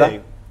because what Villa. we'll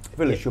do.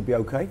 Villa should be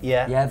okay.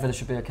 Yeah, Villa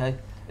should be okay.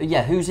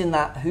 Yeah, who's in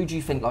that? Who do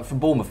you think, like from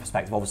Bournemouth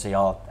perspective, obviously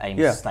our aim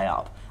is to stay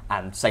up,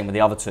 and same with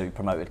the other 2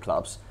 promoted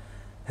clubs.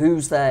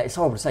 Who's there? It's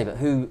horrible to say, but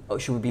who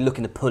should we be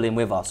looking to pull in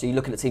with us? Are you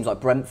looking at teams like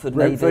Brentford.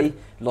 Maybe?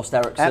 Lost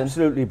Ericsson?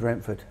 Absolutely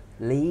Brentford.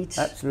 Leeds?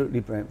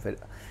 Absolutely Brentford.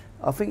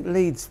 I think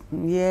Leeds,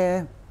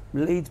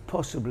 Leeds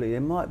possibly. They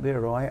might be all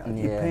right.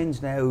 It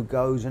depends now who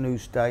goes and who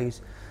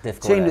stays.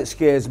 Difficult, team that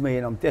scares me,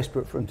 and I'm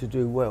desperate for him to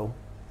do well.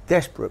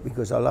 Desperate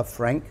because I love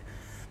Frank.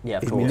 Yeah,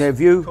 of He's course. my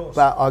nephew,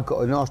 but I've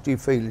got a nasty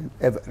feeling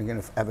Everton are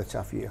going to have a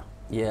tough year.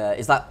 Yeah,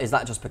 is that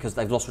just because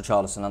they've lost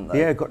Richarlison, haven't they?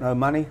 Yeah, got no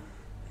money.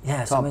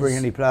 Yeah, can't bring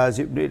any players.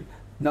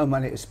 No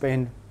money to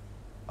spend.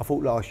 I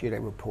thought last year they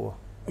were poor.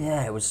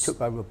 Yeah, it was. Took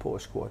over a poor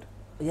squad.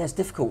 Yeah, it's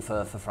difficult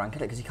for Frank,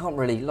 isn't it? Because he can't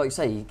really, like you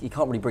say, he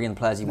can't really bring in the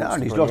players he wants to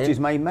and bring he's lost in. his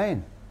main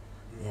man.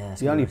 Yeah,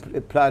 the only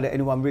player that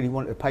anyone really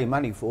wanted to pay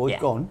money for is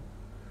gone.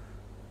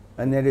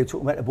 And then they're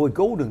talking about the boy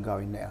Gordon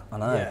going now. I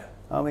know. Yeah.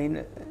 I mean,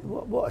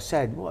 what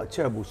a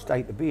terrible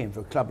state to be in for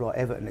a club like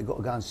Everton. They've got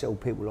to go and sell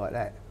people like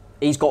that.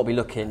 He's got to be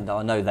looking.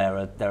 I know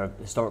they're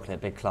historically a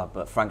big club,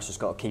 but Frank's just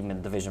got to keep him in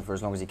the division for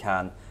as long as he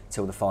can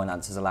till the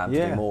finances allow him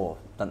to do more,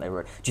 don't they?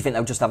 Do you think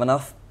they'll just have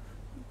enough?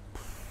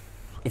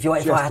 If you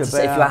had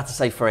to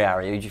say 3,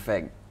 Harry, who do you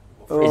think?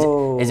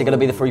 Is it going to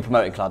be the 3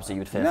 promoted clubs that you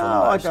would fear for?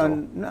 No, I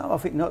don't. No, I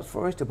think not.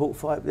 Forest. They bought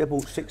 5. They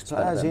bought 6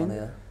 players in.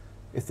 Money,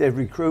 If they've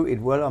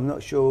recruited well, I'm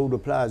not sure all the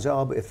players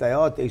are, but if they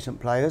are decent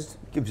players,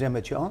 it gives them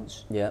a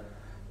chance. Yeah.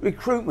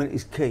 Recruitment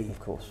is key. Of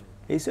course.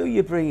 It's who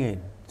you bring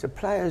in. To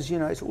players, you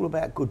know, it's all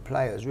about good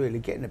players, really,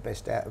 getting the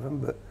best out of them.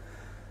 But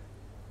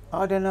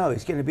I don't know,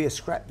 it's going to be a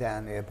scrap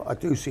down there. But I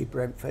do see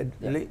Brentford.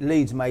 Yeah.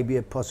 Leeds may be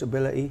a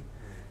possibility.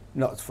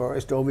 Not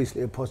Forest,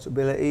 obviously, a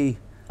possibility.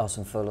 Us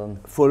and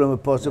Fulham. Fulham a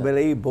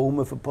possibility. Yeah.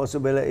 Bournemouth a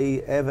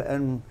possibility.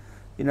 Everton,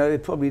 you know,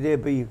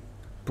 there'd be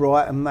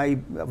Brighton,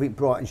 maybe. I think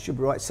Brighton should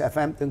be right.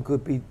 Southampton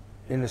could be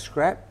in a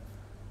scrap.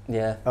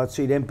 Yeah. I'd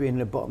see them being in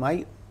the bottom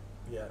 8.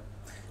 Yeah.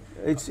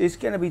 It's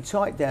going to be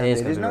tight down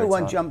there. There's no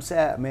one jumps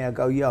out at me. I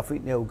go, yeah, I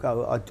think they'll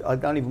go. I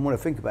don't even want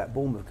to think about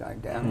Bournemouth going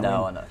down.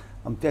 No, I know.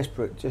 I'm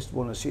desperate. Just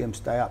want to see them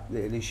stay up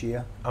there this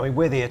year. I mean,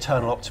 we're the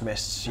eternal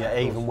optimists. Yeah,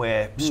 even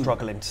we're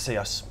struggling to see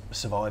us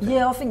surviving.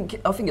 Yeah, I think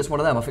it's one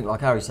of them. I think,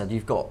 like Harry said,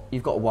 you've got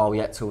a while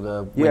yet till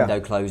the window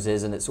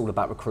closes, and it's all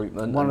about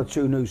recruitment. 1 or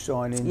 2 new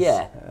signings.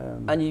 Yeah,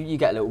 and you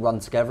get a little run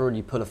together, and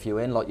you pull a few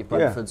in, like your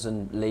Brentfords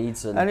and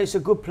Leeds. And it's a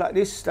good place.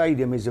 This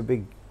stadium is a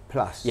big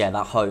plus. Yeah,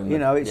 that home. You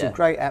know, it's a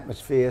great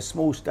atmosphere.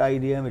 Small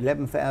stadium,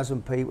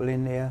 11,000 people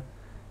in there.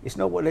 It's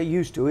not what they're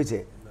used to, is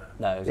it?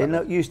 No, exactly. They're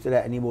not used to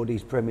that anymore,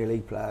 these Premier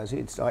League players.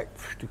 It's like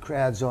the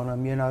crowds on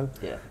them, you know.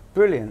 Yeah.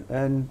 Brilliant.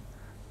 And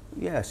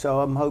so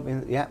I'm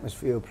hoping that the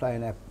atmosphere will play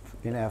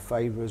in our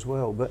favour as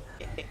well. But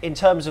in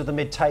terms of the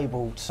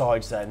mid-table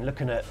sides then,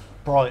 looking at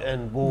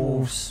Brighton,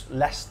 Wolves,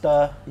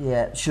 Leicester.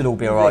 Yeah, should all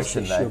be all right,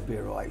 shouldn't they? Should be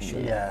all right,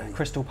 shouldn't they?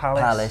 Crystal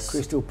Palace.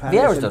 Crystal Palace.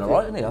 Vieira's done all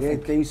right, hasn't he? I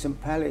think.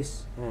 Decent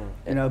Palace.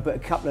 You know, but a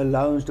couple of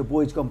loans. The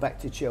boy's gone back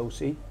to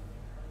Chelsea.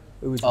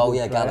 Who was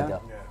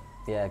Gallagher.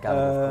 Yeah,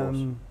 Gallagher, of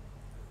course.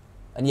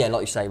 And yeah,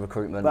 like you say,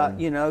 recruitment. But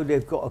you know,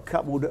 they've got a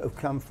couple that have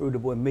come through. The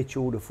boy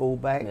Mitchell, the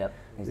fullback,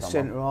 the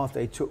centre half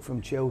they took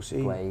from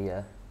Chelsea,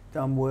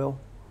 done well.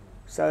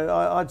 So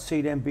I'd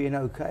see them being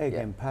okay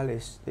again.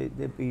 Palace,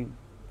 they'd be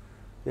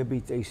they'll be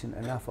decent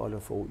enough, I'd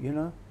have thought, you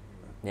know.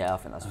 Yeah, I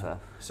think that's fair.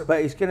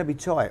 But it's going to be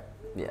tight.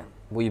 Yeah.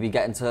 Will you be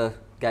getting to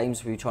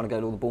games? Were you trying to go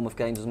to all the Bournemouth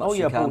games as much Oh as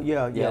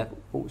yeah, you can?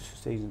 bought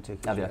season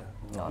tickets. Have you?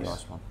 Yeah. Oh,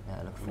 nice one.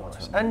 Yeah, looking forward to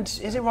it. And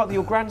is it right that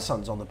your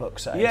grandson's on the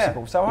books at Yeah, AFC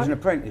Bournemouth? Is that right? he's an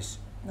apprentice.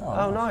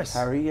 Oh, nice.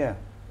 Harry, yeah.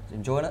 Is he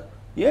enjoying it?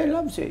 Yeah,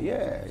 loves it,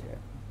 yeah.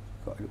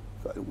 Got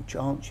a little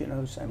chance, you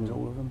know, same as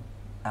all of them.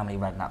 How many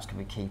rednaps can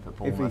we keep at If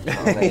he- Bournemouth?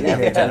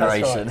 Every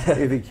generation.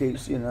 If he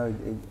keeps, you know,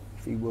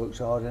 if he works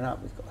hard enough,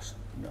 we've got,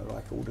 you know,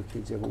 like all the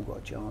kids, they've all got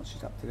a chance.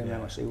 It's up to them how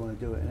much they want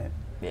to do it, innit?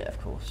 Yeah,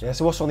 of course. Yeah,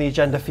 so what's on the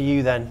agenda for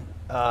you then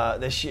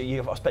this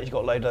year? I expect you've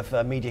got a load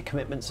of media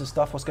commitments and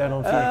stuff. What's going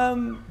on for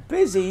you?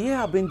 Busy,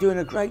 yeah. I've been doing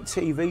a great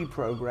TV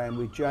programme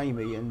with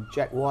Jamie and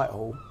Jack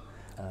Whitehall.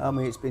 I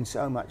mean, it's been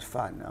so much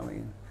fun. I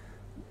mean,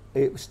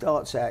 it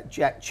starts out,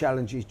 Jack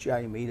challenges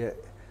Jamie that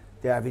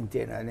they're having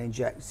dinner, and then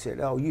Jack said,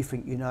 oh, you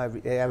think you know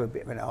they have a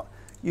bit of an art.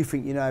 You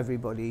think you know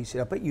everybody. He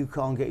said, I bet you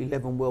can't get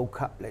 11 World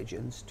Cup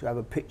legends to have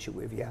a picture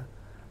with you,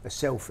 a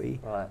selfie,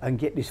 and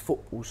get this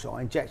football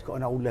signed. Jack's got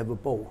an old leather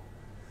ball.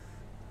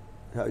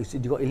 So he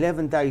said, you've got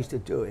 11 days to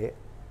do it,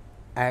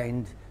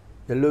 and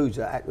the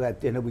loser had to have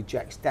dinner with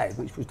Jack's dad,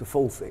 which was the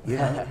forfeit, you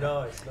know.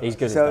 Nice. He's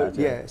good So at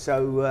that. yeah,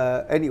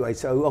 so anyway,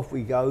 so off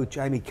we go.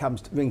 Jamie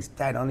rings,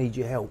 Dad, I need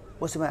your help.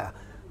 What's the matter?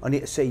 I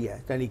need to see you.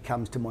 Then he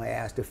comes to my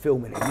house to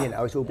film him, you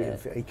know, it's all been,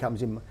 he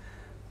comes in,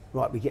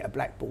 right, we get a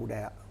blackboard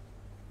out.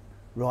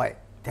 Right,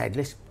 Dad,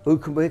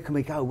 where can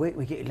we go? Where can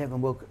we get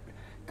 11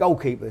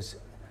 goalkeepers?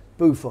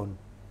 Buffon,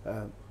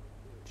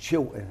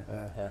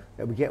 Shilton,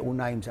 we get all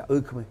names out.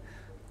 Who can we?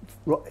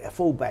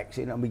 Fullbacks,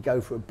 you know, and we go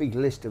for a big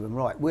list of them.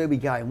 Right, where are we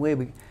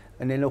going?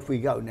 And then off we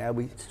go. Now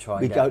we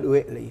go to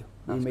Italy.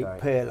 We meet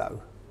Pirlo.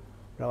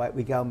 Right,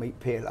 we go and meet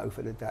Pirlo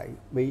for the day.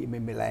 Meet him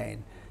in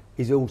Milan.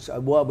 He's also,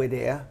 while we're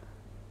there,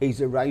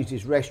 he's arranged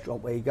his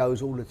restaurant where he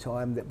goes all the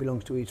time that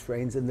belongs to his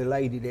friends, and the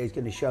lady there is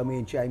going to show me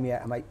and Jamie how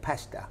to make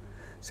pasta.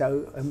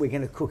 So, and we're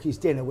going to cook his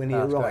dinner when he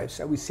arrives. Great.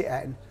 So we sit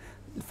out and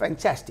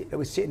fantastic.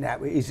 We're sitting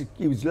out.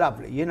 He was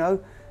lovely, you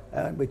know.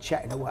 We're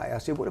chatting away. I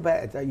said, what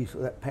about the day you saw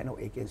that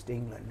penalty against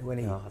England? When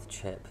he, the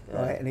chip.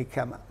 Yeah. Right, and he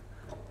come up.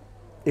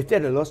 If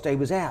they'd have lost, he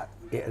was out,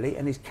 Italy,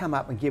 and he's come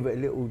up and give it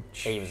a little...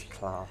 He was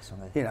class,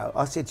 wasn't he? You know,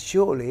 I said,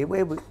 surely,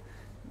 where would...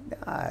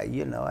 Nah,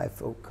 you know, I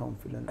felt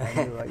confident.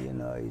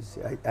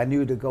 I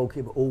knew the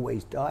goalkeeper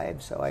always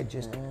dived, so I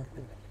just...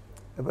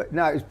 But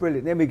no, it was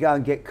brilliant. Then we go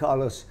and get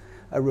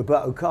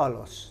Roberto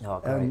Carlos. Oh,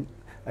 great.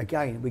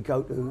 Again, we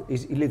go to...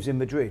 He lives in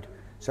Madrid,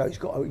 so he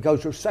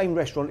goes to the same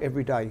restaurant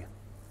every day.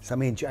 So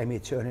me and Jamie are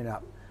turning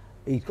up.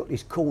 He's got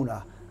this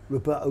corner,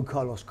 Roberto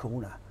Carlos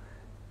corner.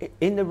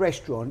 In the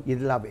restaurant,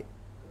 you'd love it.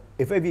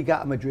 If ever you go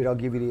to Madrid, I'll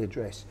give you the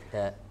address.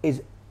 Yeah.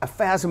 Is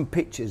 1,000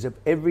 pictures of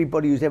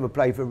everybody who's ever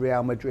played for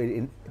Real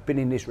Madrid been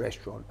in this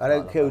restaurant. I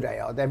don't care who they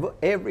are. They've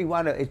every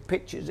one of his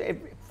pictures,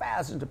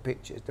 thousands of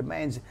pictures. The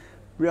man's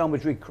Real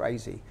Madrid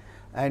crazy.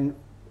 And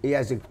he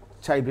has a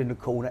table in the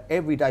corner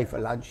every day for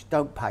lunch,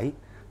 don't pay.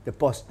 The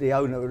boss, the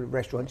owner of the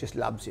restaurant just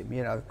loves him,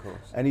 you know. Of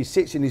course. And he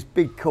sits in this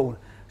big corner.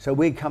 So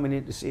we're coming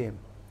in to see him.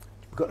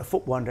 We've got the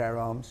football under our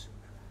arms.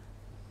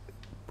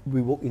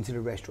 We walk into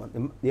the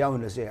restaurant. The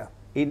owner's there.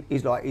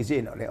 He's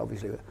in on it,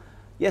 obviously.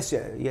 Yes,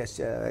 sir. Yes,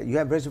 you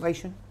have a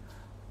reservation?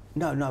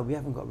 No, we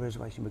haven't got a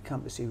reservation. We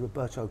come to see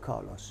Roberto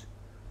Carlos.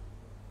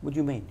 What do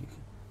you mean?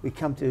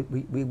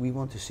 We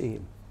want to see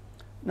him.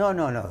 No.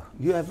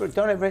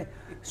 Don't have.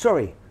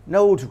 Sorry,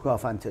 no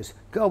autograph hunters.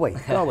 Go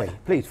away,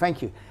 please.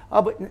 Thank you.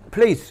 Oh, but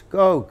please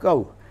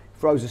go.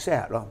 Throws us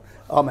out. Like,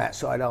 I'm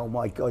outside. Oh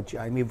my God,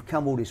 Jamie, we've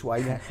come all this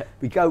way now.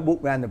 We go walk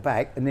round the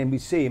back, and then we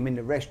see him in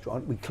the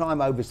restaurant. We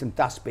climb over some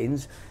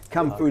dustbins,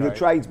 come through the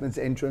tradesman's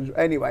entrance.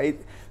 Anyway,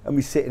 and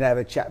we sit and have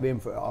a chat with him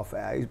for half an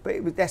hour.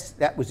 But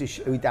that was the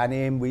show we done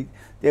him. We've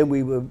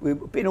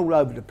been all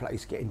over the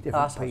place getting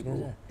different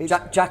people. Good,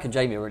 yeah. Jack and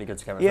Jamie are really good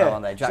together as well,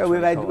 aren't they? Jack's so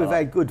we've really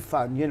had good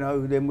fun, you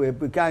know. Then we're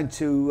going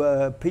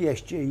to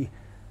PSG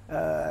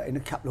in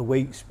a couple of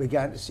weeks. We're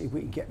going to see if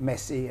we can get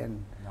Messi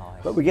and.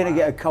 But we're going to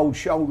get a cold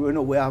shoulder and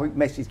all. I think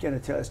Messi's going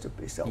to tell us to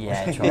piss off.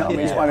 Yeah, you know what I mean?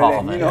 It's one of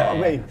them. You know what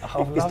I mean?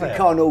 It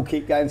can't all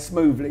keep going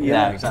smoothly.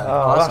 Yeah,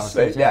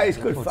 exactly. Yeah, it's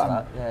good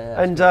fun.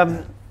 And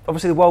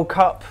obviously the World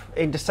Cup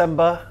in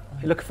December.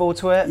 You looking forward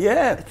to it?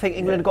 Yeah. I think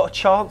England got a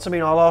chance. I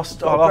mean, our last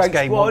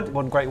game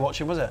wasn't great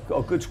watching, was it? Got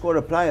a good squad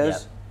of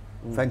players.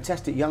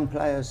 Fantastic young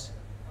players.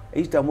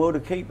 He's done well to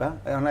keeper.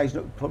 I know he's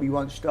probably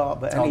won't start,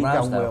 but he's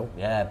done well.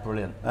 Yeah,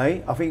 brilliant. I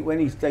think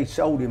when they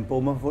sold him,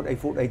 Bournemouth, they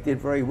thought they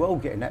did very well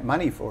getting that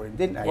money for him,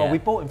 didn't they? Well, we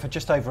bought him for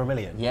just over $1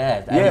 million.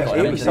 Yeah,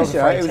 it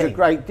was a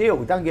great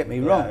deal. Don't get me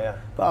wrong.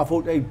 But I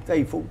thought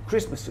they thought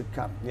Christmas had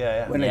come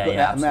when they got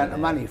that amount of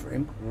money for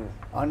him.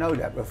 I know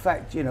that for a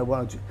fact. You know,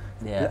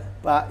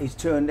 but it's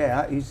turned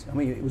out.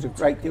 It was a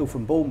great deal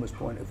from Bournemouth's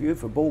point of view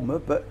for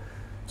Bournemouth, but.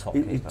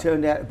 It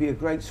turned out to be a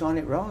great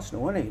signing for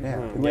Arsenal, wasn't he?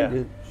 Now he went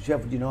to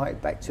Sheffield United,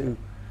 back to.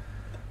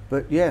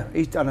 But yeah,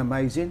 he's done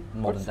amazing.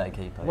 Modern day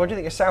keeper. What do you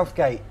think of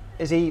Southgate?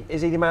 Is he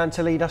the man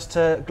to lead us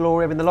to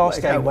glory? I mean, the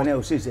last game. No one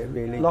else, is it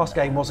really? Last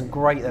game wasn't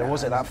great though,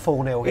 was it? That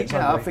 4-0 against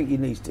Hungary. I think he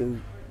needs to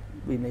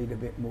we need a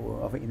bit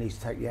more. I think he needs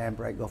to take the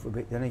handbrake off a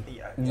bit, doesn't he?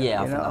 Yeah, you I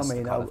think know that's what I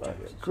mean? kind of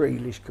changes.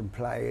 Grealish can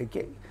play.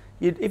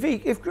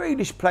 If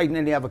Grealish played in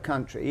any other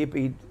country, he'd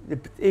be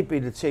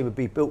the team would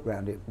be built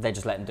around him. They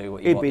just let him do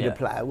what He'd be the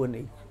player, wouldn't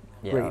he?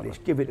 Yeah,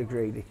 Grealish, give it to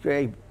Grealish.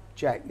 Hey,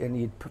 Jack, and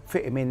you'd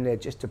fit him in there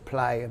just to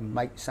play and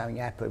make something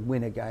happen,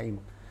 win a game.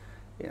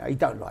 You know, he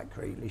don't like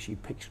Grealish. He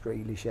picks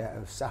Grealish out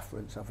of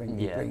sufferance. I think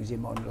he brings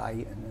him on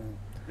late. And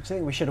do you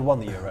think we should have won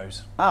the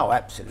Euros? Oh,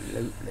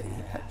 absolutely.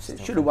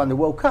 Should have won the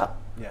World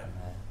Cup. Yeah.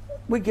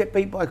 We get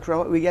beat by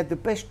Croatia. We had the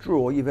best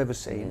draw you've ever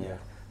seen. Yeah.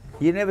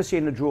 You've never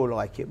seen a draw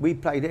like it. We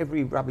played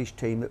every rubbish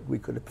team that we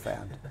could have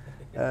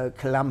found.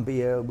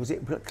 Colombia, was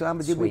it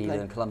Colombia? Did we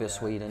play? Colombia,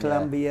 Sweden.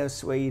 Colombia,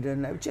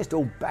 Sweden. They were just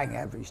all bang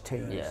average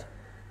teams. Yeah.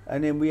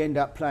 And then we end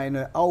up playing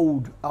an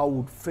old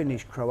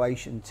Finnish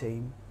Croatian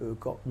team who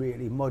got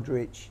really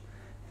Modric,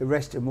 the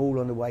rest of them all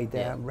on the way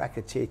down,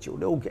 Rakitic,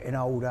 they're all getting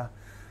older,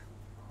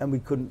 and we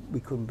couldn't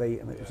beat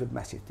them. It was a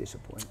massive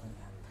disappointment.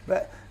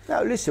 But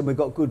no, listen, we've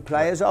got good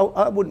players.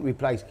 I wouldn't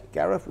replace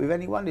Gareth with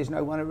anyone. There's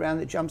no one around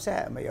that jumps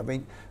out at me. I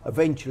mean,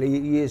 eventually,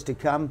 years to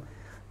come,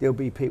 there'll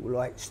be people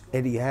like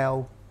Eddie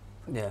Howe,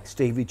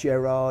 Stevie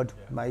Gerrard,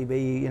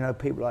 maybe, you know,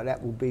 people like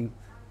that will be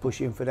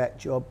pushing for that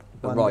job.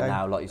 But right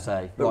now, like you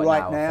say, but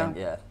right now, I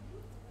think,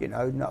 you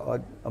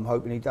know, I'm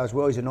hoping he does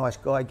well. He's a nice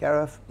guy,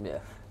 Gareth. Yeah.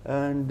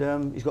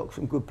 And he's got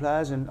some good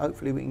players, and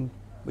hopefully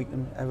we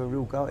can have a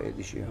real go at it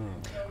this year.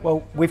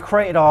 Well, we've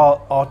created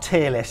our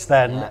tier list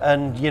then,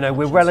 and you know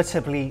we're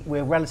relatively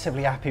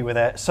happy with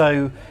it.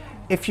 So,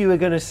 if you were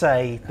going to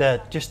say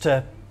that, just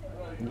to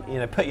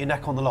put your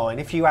neck on the line,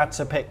 if you had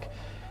to pick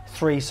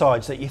 3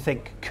 sides that you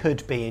think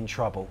could be in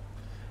trouble,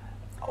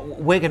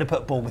 we're going to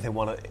put Bournemouth in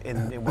one of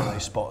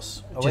those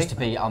spots. To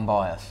be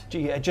unbiased.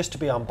 Just to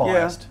be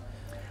unbiased.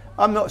 Yeah.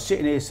 I'm not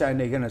sitting here saying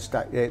they're going to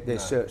stay. Their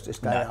search to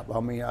stay up. I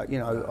mean,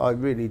 I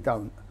really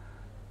don't.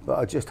 But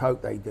I just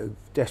hope they do.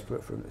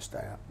 Desperate for them to stay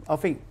up. I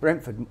think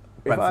Brentford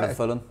and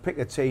Fulham. Pick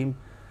a team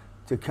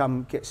to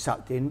come get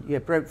sucked in. Yeah,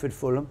 Brentford,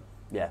 Fulham.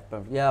 Yeah, I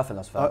think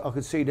that's fair. I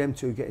could see them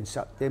two getting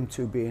sucked. Them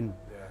two being.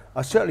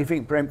 I certainly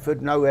think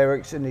Brentford. No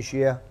Ericsson this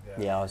year.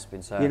 Yeah, I've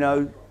been saying. You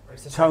know,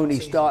 Tony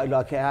started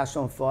like a house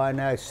on fire.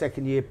 Now his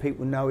second year,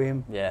 people know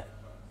him. Yeah.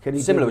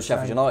 Similar with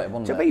Sheffield United,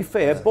 wasn't it? To be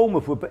fair,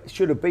 Bournemouth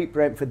should have beat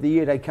Brentford the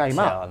year they came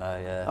up. Yeah, I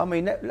know, yeah. I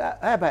mean,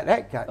 how about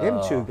that game?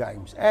 Them 2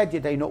 games. How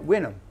did they not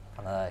win them?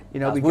 I know. You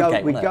know, we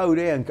go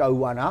there and go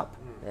 1 up.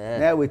 Yeah.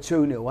 Now we're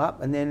 2-0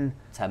 up, and then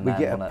we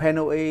get a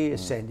penalty, a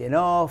sending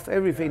off,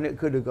 everything that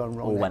could have gone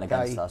wrong. All that went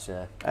against day. us,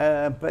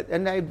 yeah.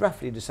 And they're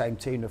roughly the same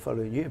team the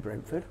following year,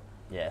 Brentford.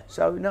 Yeah.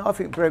 So no, I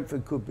think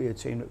Brentford could be a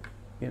team that.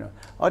 You know,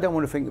 I don't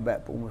want to think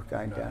about Bournemouth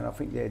going down. I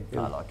think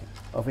I like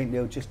it. I think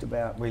they'll just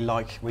about. We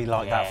like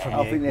that from you.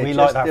 I think we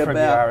like that from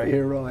you, Harry.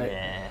 You're right.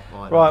 Yeah.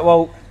 Right.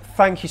 Well,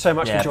 thank you so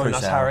much for joining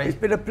us, Harry. It's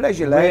been a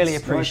pleasure, lads. Really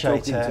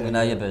appreciate it. We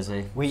know you're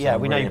busy. We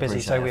know you're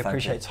busy, so we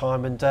appreciate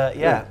time, and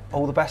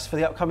all the best for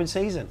the upcoming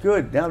season.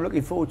 Good. Now I'm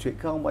looking forward to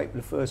it. Can't wait for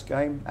the first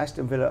game.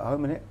 Aston Villa at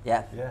home, innit?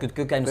 Yeah. Good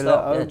game to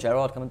start. Yeah,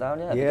 Gerrard coming down.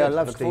 Yeah, I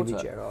love Stevie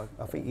Gerrard.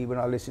 I think when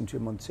I listen to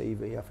him on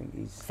TV, I think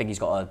he's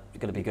going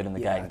to be good in the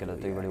game. Going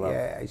to do really well.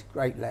 Yeah, he's a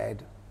great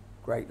lad.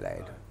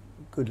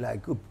 Good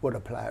lad, what a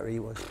player he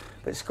was.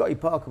 But Scotty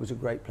Parker was a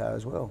great player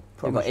as well.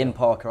 You've got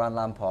Parker and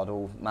Lampard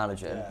all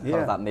managing that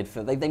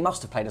midfield. They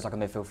must have played as like a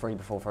midfield 3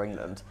 before for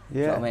England. Yeah. Do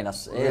you know what I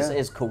mean?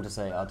 It's cool to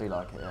see. I do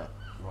like it, yeah.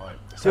 Right.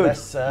 So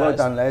well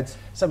done, lads.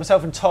 So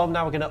myself and Tom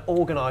now we're going to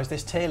organise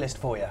this tier list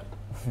for you.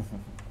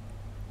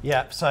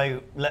 Yeah,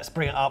 so let's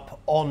bring it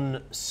up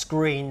on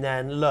screen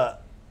then. Look,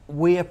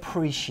 we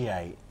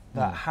appreciate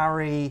that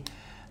Harry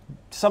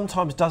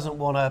sometimes doesn't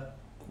want to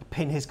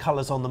pin his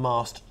colours on the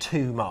mast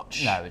too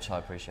much. No, which I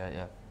appreciate,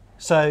 yeah.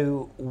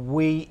 So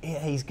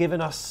he's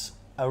given us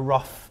a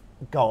rough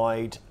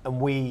guide, and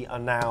we are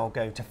now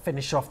going to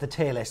finish off the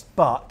tier list.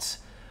 But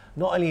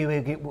not only are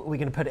we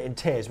going to put it in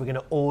tiers, we're going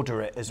to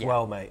order it as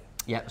well, mate.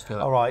 Yeah, let's do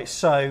it. All right,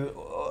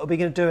 so are we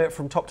going to do it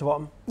from top to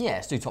bottom? Yeah,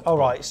 let's do top to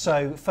bottom. All right,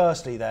 so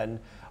firstly then,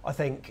 I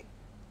think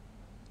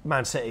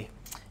Man City.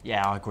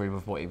 Yeah, I agree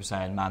with what he was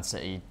saying. Man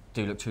City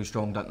do look too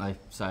strong, don't they?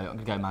 So I'm going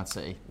to go Man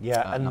City.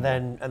 Yeah, and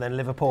then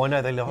Liverpool. I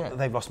know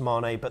they've lost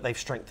Mane, but they've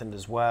strengthened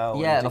as well.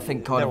 Yeah, and I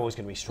think they're always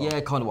going to be strong. Yeah,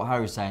 kind of what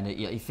Harry was saying.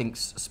 He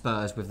thinks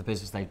Spurs, with the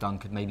business they've done,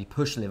 could maybe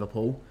push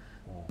Liverpool,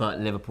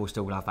 but Liverpool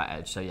still will have that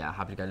edge. So yeah,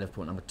 happy to go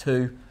Liverpool at number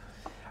 2.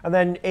 And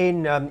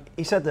then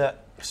he said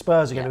that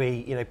Spurs are going to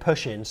be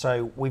pushing.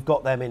 So we've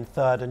got them in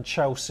 3rd, and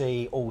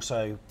Chelsea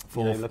also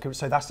 4th.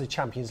 So that's the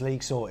Champions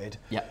League sorted.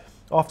 Yeah.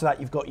 After that,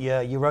 you've got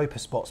your Europa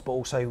spots, but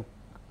also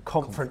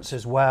conference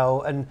as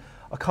well, and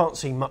I can't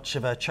see much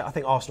of a I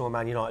think Arsenal and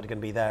Man United are going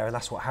to be there, and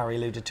that's what Harry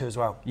alluded to as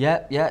well.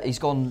 Yeah, he's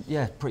gone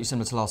pretty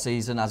similar to last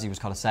season. As he was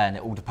kind of saying,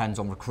 it all depends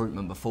on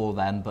recruitment before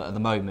then, but at the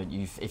moment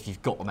if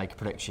you've got to make a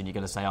prediction, you're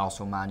going to say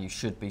Arsenal, Man, you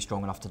should be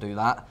strong enough to do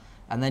that.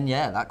 And then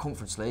that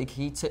Conference League,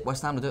 he tipped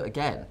West Ham to do it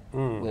again,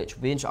 which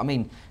would be interesting. I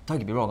mean, don't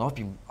get me wrong,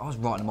 I was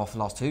writing them off the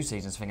last 2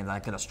 seasons thinking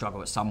they're going to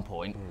struggle at some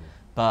point,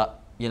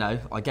 but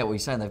I get what you're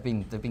saying.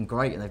 They've been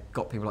great, and they've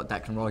got people like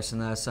Declan Rice in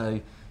there. So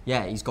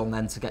yeah, he's gone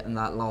then to get in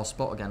that last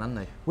spot again, hasn't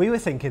he? We were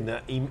thinking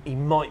that he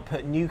might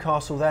put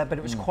Newcastle there, but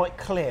it was quite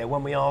clear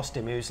when we asked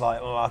him. He was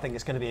like, "Oh, I think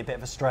it's going to be a bit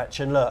of a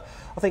stretch." And look,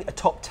 I think a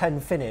top 10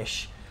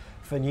 finish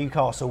for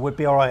Newcastle would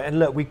be all right. And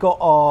look, we've got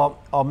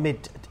our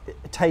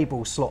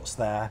mid-table slots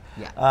there,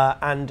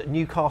 and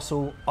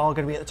Newcastle are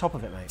going to be at the top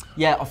of it, mate.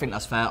 Yeah, I think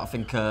that's fair. I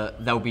think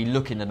they'll be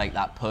looking to make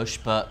that push,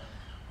 but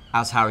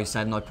as Harry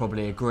said, and I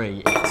probably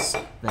agree,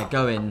 they're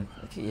going.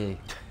 Look at you.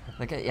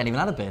 You haven't even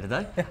had a beer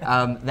today.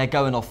 They're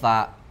going off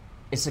that.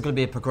 It's going to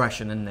be a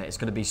progression, isn't it? It's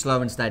going to be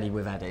slow and steady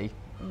with Eddie.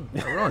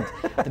 Right.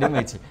 Didn't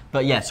mean to.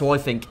 But yeah, so I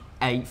think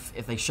 8th,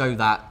 if they show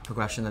that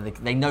progression, then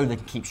they know they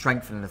can keep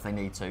strengthening if they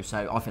need to.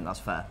 So I think that's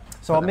fair.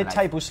 So our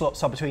mid-table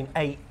slots are between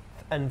 8th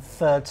and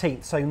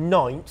 13th. So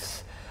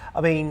 9th,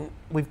 I mean,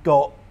 we've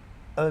got,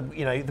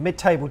 the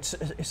mid-table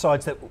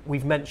sides that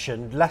we've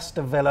mentioned: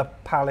 Leicester, Villa,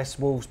 Palace,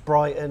 Wolves,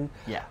 Brighton.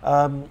 Yeah.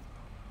 Are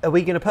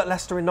we going to put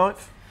Leicester in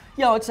 9th?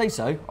 Yeah, I'd say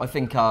so. I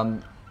think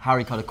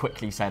Harry kind of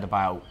quickly said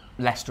about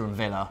Leicester and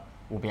Villa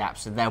will be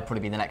absolute. They'll probably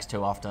be the next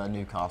two after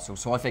Newcastle.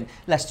 So I think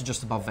Leicester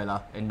just above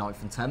Villa in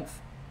 9th and 10th.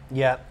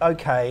 Yeah,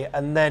 okay.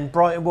 And then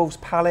Brighton, Wolves,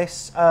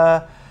 Palace. It's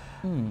a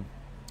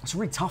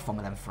really tough one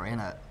with them three,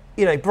 isn't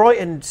it?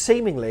 Brighton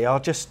seemingly are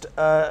just,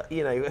 we're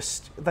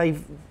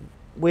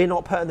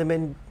not putting them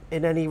in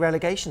any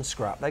relegation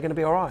scrap. They're going to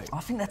be all right. I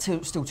think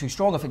they're still too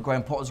strong. I think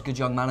Graham Potter's a good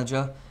young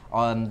manager.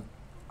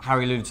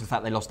 Harry alluded to the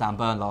fact they lost Dan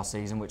Burn last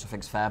season, which I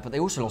think is fair, but they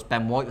also lost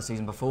Ben White the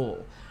season before.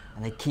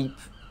 And they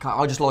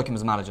I just like him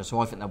as a manager, so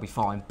I think they'll be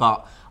fine.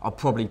 But I'll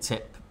probably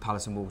tip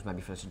Palace and Wolves maybe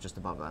finishing just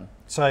above them.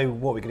 So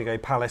what, we're going to go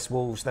Palace,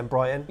 Wolves, then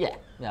Brighton? Yeah,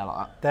 I like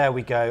that. There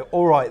we go.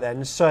 All right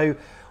then. So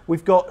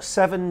we've got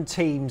 7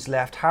 teams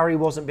left. Harry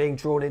wasn't being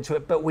drawn into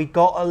it, but we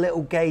got a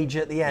little gauge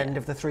at the end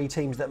of the 3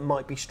 teams that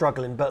might be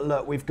struggling. But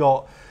look, we've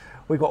got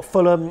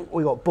Fulham,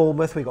 we've got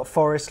Bournemouth, we've got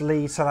Forest,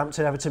 Leeds,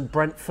 Southampton, Everton,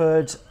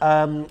 Brentford.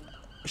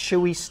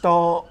 Should we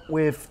start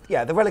with,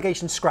 the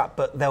relegation scrap,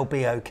 but they'll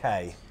be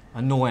okay?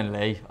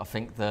 Annoyingly, I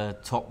think the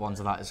top ones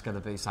of that is going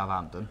to be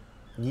Southampton.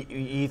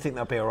 You think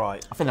they'll be all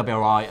right? I think they'll be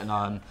all right, and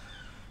I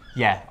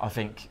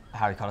think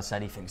Harry kind of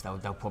said he thinks they'll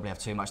probably have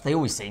too much. They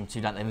always seem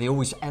to, don't they? They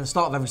always, at the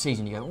start of every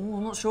season, you go,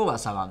 I'm not sure about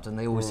Southampton.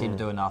 They always seem to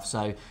do enough.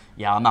 So,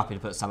 yeah, I'm happy to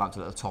put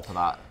Southampton at the top of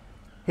that.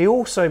 He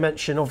also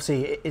mentioned,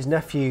 obviously, his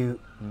nephew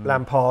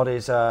Lampard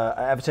is at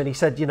Everton. He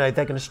said, they're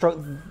going to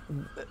struggle.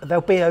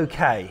 They'll be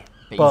okay,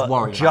 but he's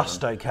worried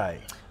just about them. Okay.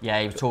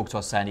 Yeah, he talked to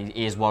us saying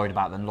he is worried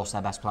about them. Lost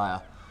their best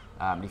player.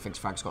 He thinks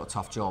Frank's got a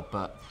tough job,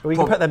 but we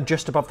can put them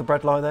just above the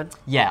breadline then.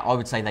 Yeah, I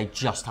would say they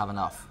just have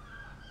enough.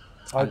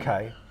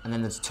 Okay. And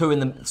then there's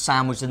 2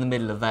 sandwiched in the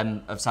middle of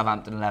them, of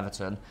Southampton and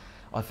Everton.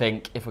 I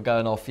think if we're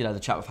going off, the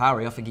chat with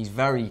Harry, I think he's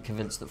very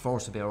convinced that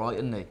Forest will be all right,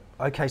 isn't he?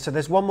 Okay, so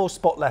there's one more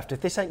spot left. If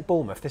this ain't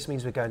Bournemouth, this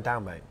means we're going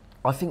down, mate.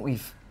 I think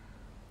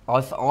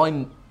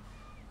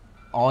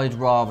I'd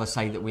rather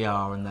say that we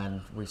are, and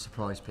then we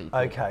surprise people.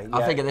 Okay.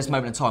 I think at this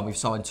moment in time we've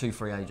signed 2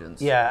 free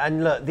agents. Yeah,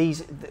 and look,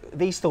 these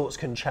thoughts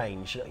can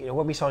change.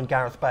 When we sign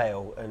Gareth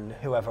Bale and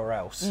whoever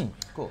else,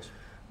 of course,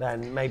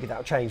 then maybe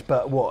that'll change.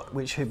 But what?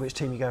 Which team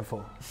are you going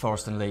for?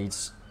 Forest and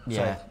Leeds.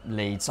 Yeah,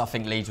 Leeds. I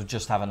think Leeds will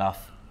just have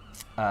enough.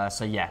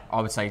 So yeah,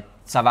 I would say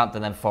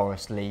Southampton, then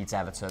Forest, Leeds,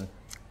 Everton,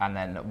 and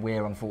then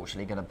we're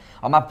unfortunately going to.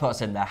 I'm happy to put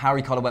us in there.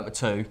 Harry kind of went with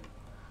 2,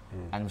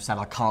 and said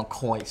I can't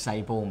quite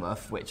say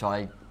Bournemouth, which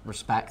I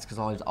respect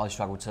because I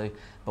struggle too,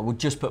 but we'll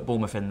just put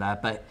Bournemouth in there.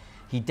 But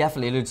he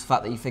definitely alludes to the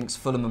fact that he thinks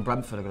Fulham and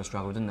Brentford are going to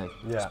struggle, didn't he?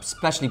 Yeah.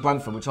 Especially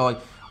Brentford, which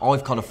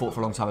I've kind of fought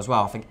for a long time as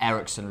well. I think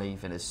Eriksen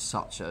leaving is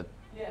such a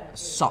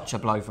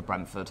blow for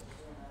Brentford.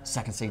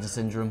 Second season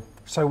syndrome.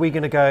 So we're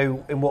going to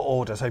go in what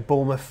order? So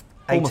Bournemouth,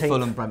 18th?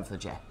 Fulham,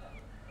 Brentford, yeah.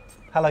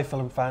 Hello,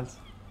 Fulham fans.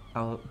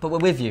 But we're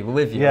with you,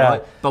 yeah.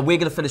 Right? But we're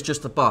going to finish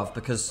just above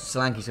because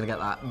Solanke's going to get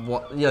that.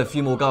 A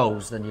few more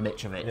goals than your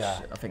Mitrovic. Yeah.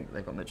 I think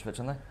they've got Mitrovic,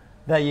 haven't they?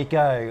 There you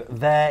go.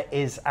 There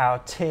is our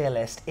tier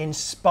list,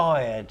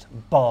 inspired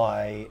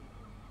by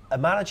a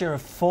manager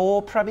of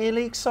 4 Premier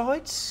League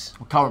sides.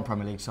 Well, current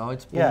Premier League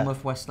sides: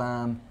 Bournemouth, West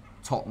Ham,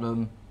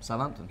 Tottenham,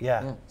 Southampton.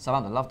 Yeah.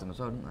 Southampton loved him as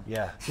well, didn't they?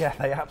 Yeah,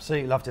 they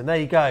absolutely loved him. There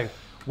you go.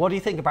 What do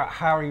you think about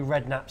Harry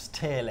Redknapp's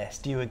tier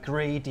list? Do you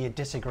agree? Do you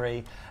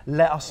disagree?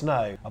 Let us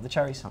know. Of the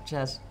cherries.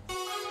 Cheers.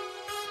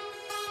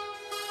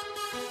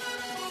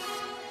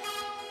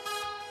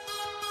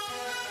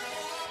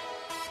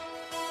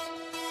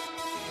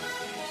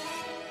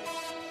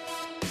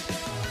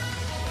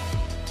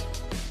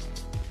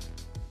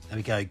 There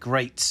we go.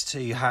 Great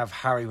to have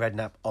Harry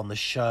Redknapp on the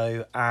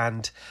show.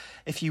 And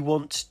if you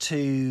want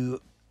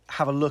to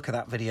have a look at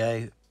that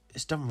video,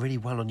 it's done really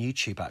well on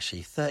YouTube,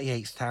 actually.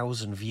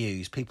 38,000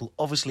 views. People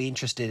obviously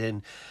interested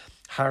in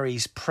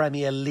Harry's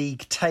Premier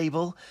League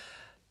table.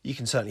 You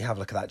can certainly have a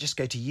look at that. Just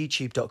go to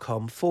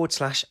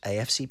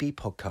youtube.com/AFCB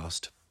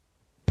podcast.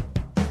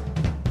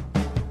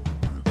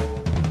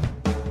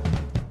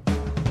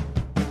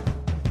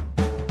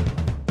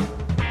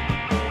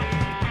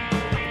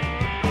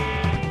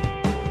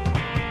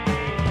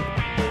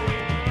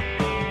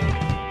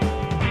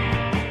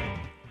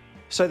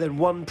 So then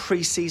one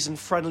pre-season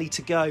friendly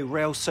to go.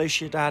 Real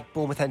Sociedad,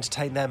 Bournemouth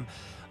entertain them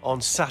on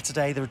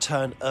Saturday. The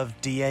return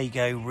of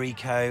Diego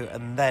Rico.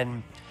 And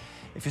then,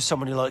 if you're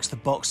someone who likes the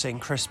boxing,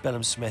 Chris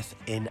Billam-Smith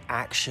in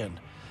action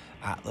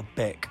at the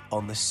BIC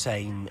on the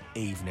same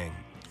evening.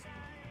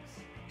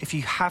 If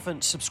you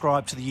haven't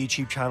subscribed to the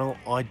YouTube channel,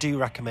 I do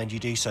recommend you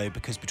do so,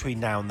 because between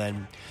now and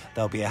then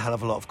there'll be a hell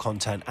of a lot of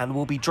content, and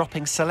we'll be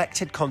dropping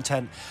selected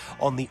content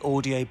on the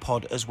audio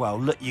pod as well.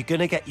 Look, you're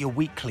going to get your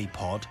weekly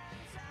pod,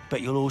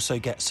 but you'll also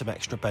get some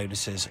extra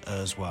bonuses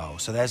as well.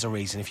 So there's a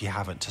reason, if you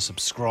haven't, to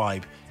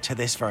subscribe to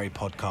this very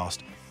podcast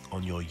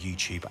on your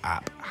YouTube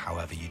app,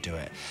 however you do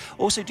it.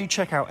 Also, do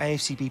check out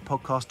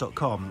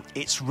afcbpodcast.com.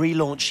 It's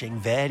relaunching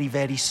very,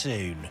 very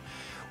soon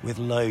with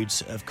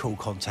loads of cool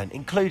content,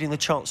 including the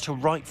chance to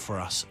write for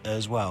us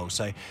as well.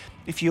 So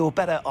if you're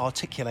better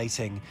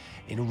articulating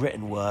in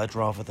written word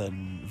rather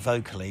than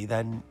vocally,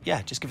 then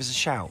yeah, just give us a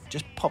shout.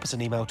 Just pop us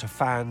an email to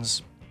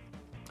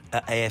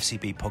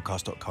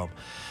fans@afcbpodcast.com,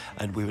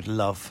 and we would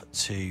love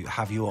to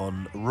have you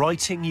on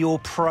writing your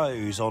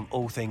prose on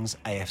all things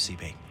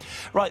AFCB.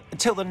 Right,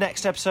 until the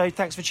next episode,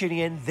 thanks for tuning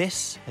in.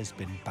 This has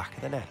been Back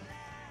of the Net,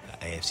 the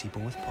AFC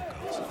Bournemouth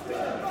podcast.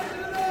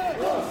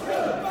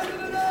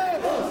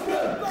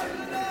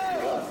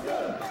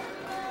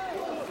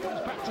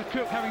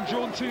 Cook having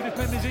drawn two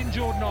defenders in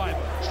Jordan 9.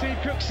 Steve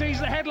Cook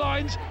sees the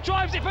headlines,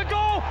 drives it for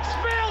goal,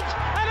 Spilt,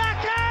 and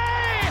Ake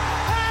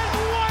has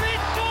won it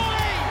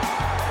surely!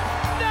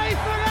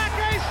 Nathan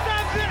Ake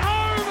stabs it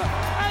home,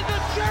 and the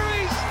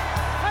Cherries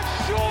have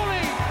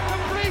surely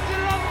completed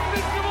an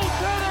unthinkable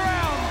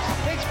turnaround.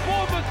 It's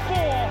Bournemouth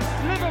 4,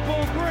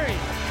 Liverpool 3.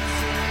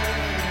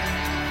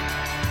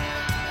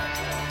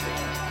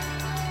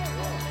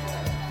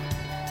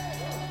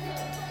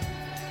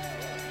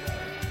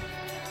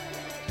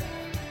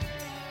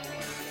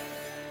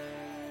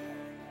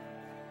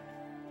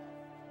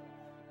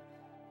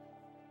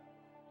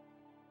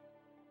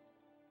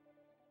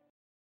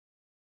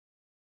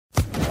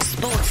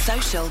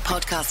 Social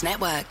Podcast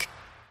Network.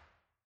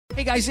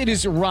 Hey guys, it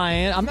is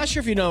Ryan. I'm not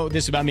sure if you know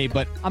this about me,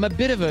 but I'm a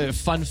bit of a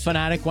fun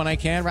fanatic when I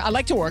can. I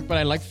like to work, but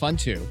I like fun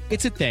too.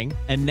 It's a thing.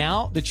 And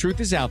now the truth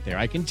is out there.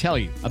 I can tell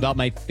you about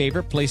my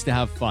favorite place to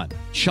have fun.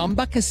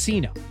 Chumba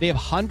Casino. They have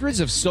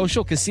hundreds of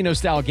social casino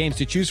style games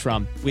to choose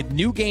from, with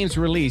new games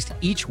released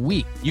each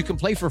week. You can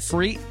play for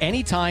free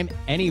anytime,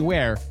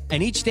 anywhere,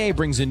 and each day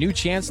brings a new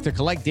chance to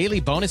collect daily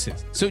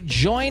bonuses. So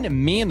join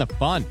me in the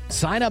fun.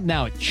 Sign up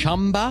now at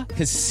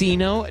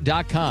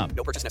ChumbaCasino.com.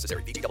 No purchase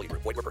necessary. VGW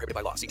Group. Void where prohibited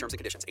by law. See terms and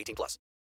conditions. 18+.